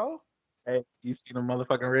skills, bro. Hey, you see the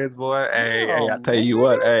motherfucking ribs, boy? Damn, hey, I tell you nigga.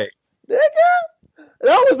 What, hey. Nigga,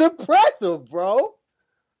 that was impressive, bro.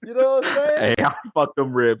 You know what I'm saying? Hey, I fucked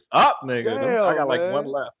them ribs up, nigga. Damn, I got like man. one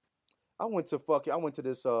left. I went to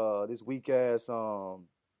this weak ass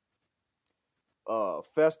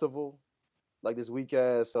festival, like this weak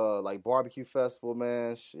ass like barbecue festival,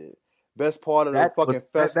 man. Shit, best part of the fucking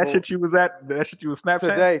festival. That shit you was at. That shit you was Snapchat.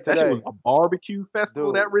 Today. That shit was a barbecue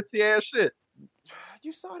festival. Dude. That ritzy ass shit.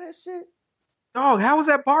 You saw that shit? Dog, how was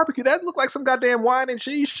that barbecue? That looked like some goddamn wine and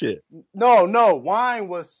cheese shit. No, wine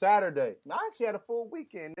was Saturday. I actually had a full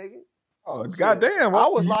weekend, nigga. Oh, goddamn! I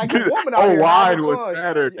was like a woman out here. Wine was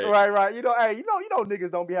Saturday. Right. You know,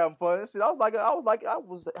 niggas don't be having fun and shit. I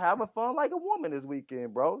was having fun like a woman this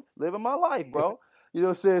weekend, bro. Living my life, bro. You know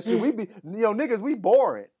what I'm saying? Shit, we be, niggas, we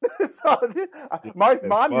boring. So,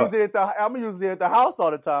 I'm usually at the house all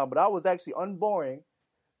the time, but I was actually unboring.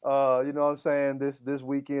 You know what I'm saying? This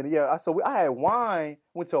weekend, yeah. So I had wine.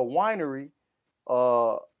 Went to a winery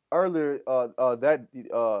earlier.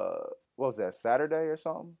 What was that? Saturday or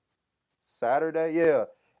something? Saturday, yeah.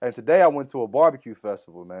 And today I went to a barbecue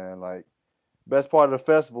festival, man. Like, best part of the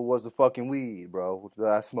festival was the fucking weed, bro, that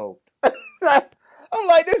I smoked. I'm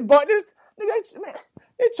like, this nigga, man,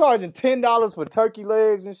 they charging $10 for turkey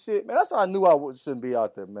legs and shit, man. That's why I knew shouldn't be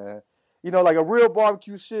out there, man. You know, like a real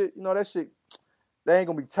barbecue shit, you know, that shit, they ain't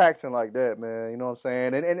gonna be taxing like that, man. You know what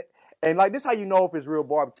I'm saying? And like this how you know if it's real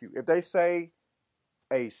barbecue. If they say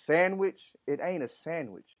a sandwich, it ain't a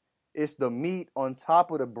sandwich. It's the meat on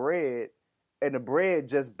top of the bread, and the bread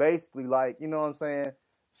just basically like, you know what I'm saying,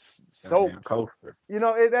 soaked. You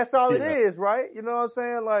know, that's all it is, right? You know what I'm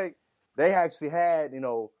saying? Like, they actually had, you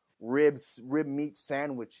know, rib meat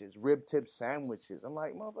sandwiches, rib tip sandwiches. I'm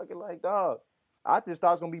like, motherfucker, like, dog. I just thought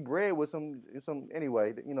it was gonna be bread with some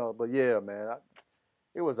anyway, you know. But yeah, man,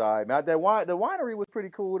 it was all right, man. The winery was pretty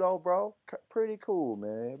cool though, bro. Pretty cool,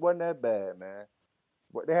 man. It wasn't that bad, man.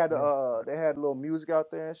 But they had a little music out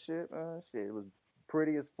there and shit, man. Shit, it was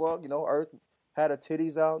pretty as fuck. You know, Earth had her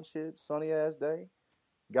titties out and shit. Sunny ass day.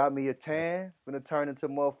 Got me a tan. Gonna turn into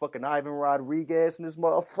motherfucking Ivan Rodriguez in this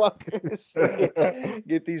motherfucker.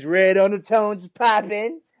 Get these red undertones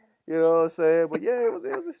popping. You know what I'm saying? But yeah,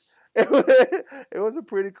 it was a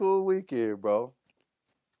pretty cool weekend, bro.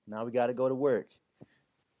 Now we gotta go to work.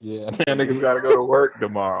 Yeah, man, niggas gotta go to work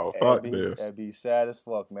tomorrow. Fuck this. That'd be sad as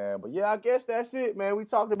fuck, man. But yeah, I guess that's it, man. We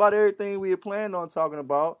talked about everything we had planned on talking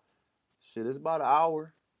about. Shit, it's about an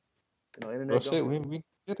hour. You know, internet. Well, shit, we did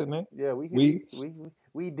it, man. Yeah, we did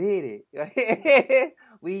it.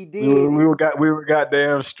 We did. We were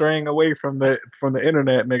goddamn straying away from the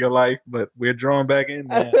internet, nigga life, but we're drawn back in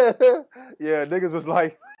there. Yeah, niggas was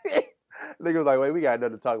like. Nigga was like, wait, we got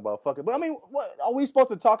nothing to talk about. Fuck it. But I mean, what are we supposed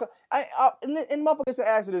to talk? And motherfuckers should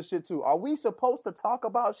answer this shit too. Are we supposed to talk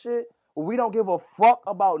about shit when we don't give a fuck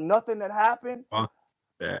about nothing that happened? Fuck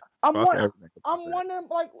that. I'm wondering,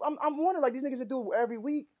 like these niggas that do it every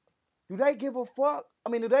week. Do they give a fuck? I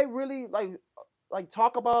mean, do they really like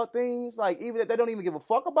talk about things like even if they don't even give a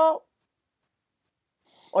fuck about?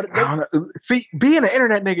 Or I don't know. See, being an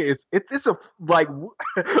internet nigga it's a like.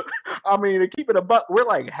 I mean, to keep it a buck, we're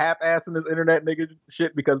like half-assing this internet nigga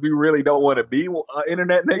shit because we really don't want to be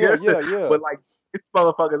internet nigga. Yeah. But like, it's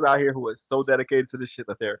motherfuckers out here who are so dedicated to this shit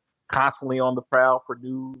that they're constantly on the prowl for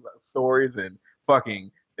new stories and fucking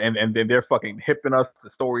and then they're fucking hipping us to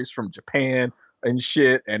stories from Japan and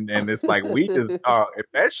shit. And it's like we just if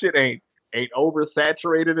that shit ain't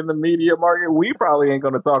oversaturated in the media market, we probably ain't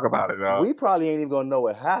gonna talk about it. We probably ain't even gonna know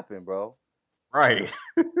what happened, bro. Right.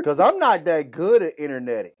 Because I'm not that good at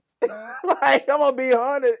interneting. Like, I'm gonna be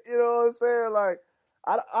honest, you know what I'm saying? Like,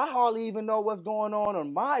 I hardly even know what's going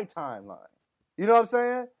on my timeline. You know what I'm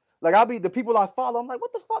saying? Like, I'll be the people I follow. I'm like,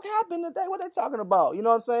 what the fuck happened today? What are they talking about? You know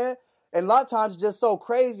what I'm saying? And a lot of times it's just so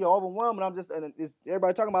crazy or overwhelming. It's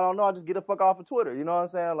everybody talking about. I don't know. I just get the fuck off of Twitter. You know what I'm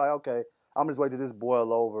saying? Like, okay, I'm just wait till this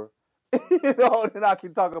boil over. You know, then I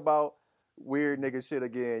can talk about weird nigga shit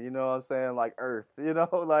again. You know what I'm saying? Like Earth. You know,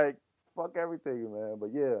 like fuck everything, man.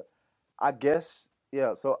 But yeah, I guess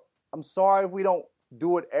yeah. So I'm sorry if we don't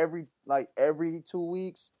do it every 2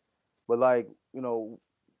 weeks, but like, you know,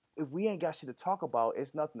 if we ain't got shit to talk about,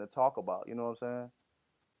 it's nothing to talk about. You know what I'm saying?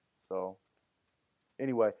 So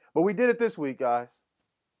anyway, but we did it this week, guys.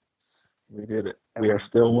 We did it. And we are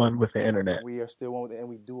still one with the internet. We are still one with it, and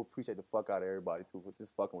we do appreciate the fuck out of everybody too for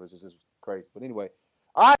just fucking with us. It's just crazy. But anyway,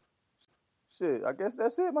 shit, I guess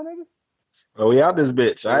that's it, my nigga. Well, we out this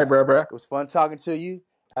bitch. All right, bro. It was fun talking to you.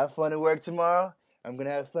 Have fun at work tomorrow. I'm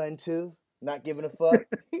gonna have fun too. Not giving a fuck.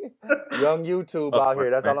 Young YouTube out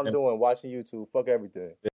here. That's all I'm doing. Watching YouTube. Fuck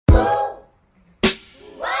everything.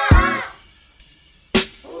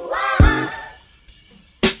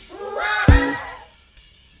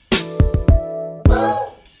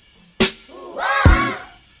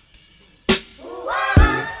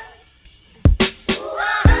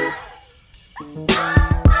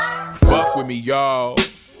 Fuck with me, y'all.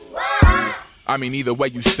 I mean, either way,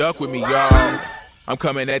 you stuck with me, y'all. I'm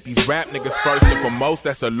coming at these rap niggas first and foremost,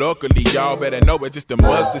 that's a locally, y'all better know it's just the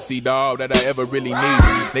mustard seed, all that I ever really need.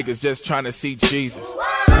 Niggas just trying to see Jesus.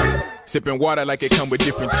 Sipping water like it come with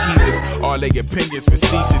different cheeses. All their opinions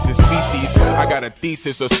facetious as feces. I got a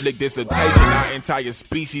thesis or slick dissertation. Our entire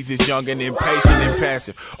species is young and impatient and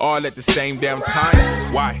passive. All at the same damn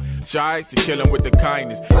time. Why? Try to kill him with the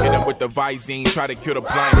kindness. Hit him with the Visine. Try to kill the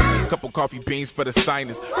blindness. Couple coffee beans for the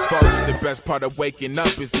sinus. Folks, just the best part of waking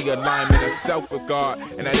up is the alignment of self-regard.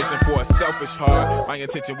 And that isn't for a selfish heart. My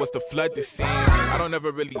intention was to flood the scene. I don't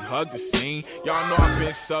ever really hug the scene. Y'all know I've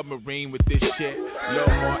been submarine with this shit.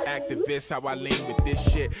 Little more activist, how I lean with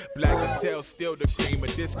this shit. Black as hell, still the cream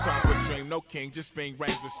of this proper dream. No king, just ring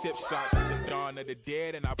rings with sip shots at the dawn of the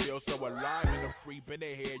dead. And I feel so alive and I'm free. Been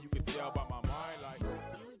ahead, you can tell by my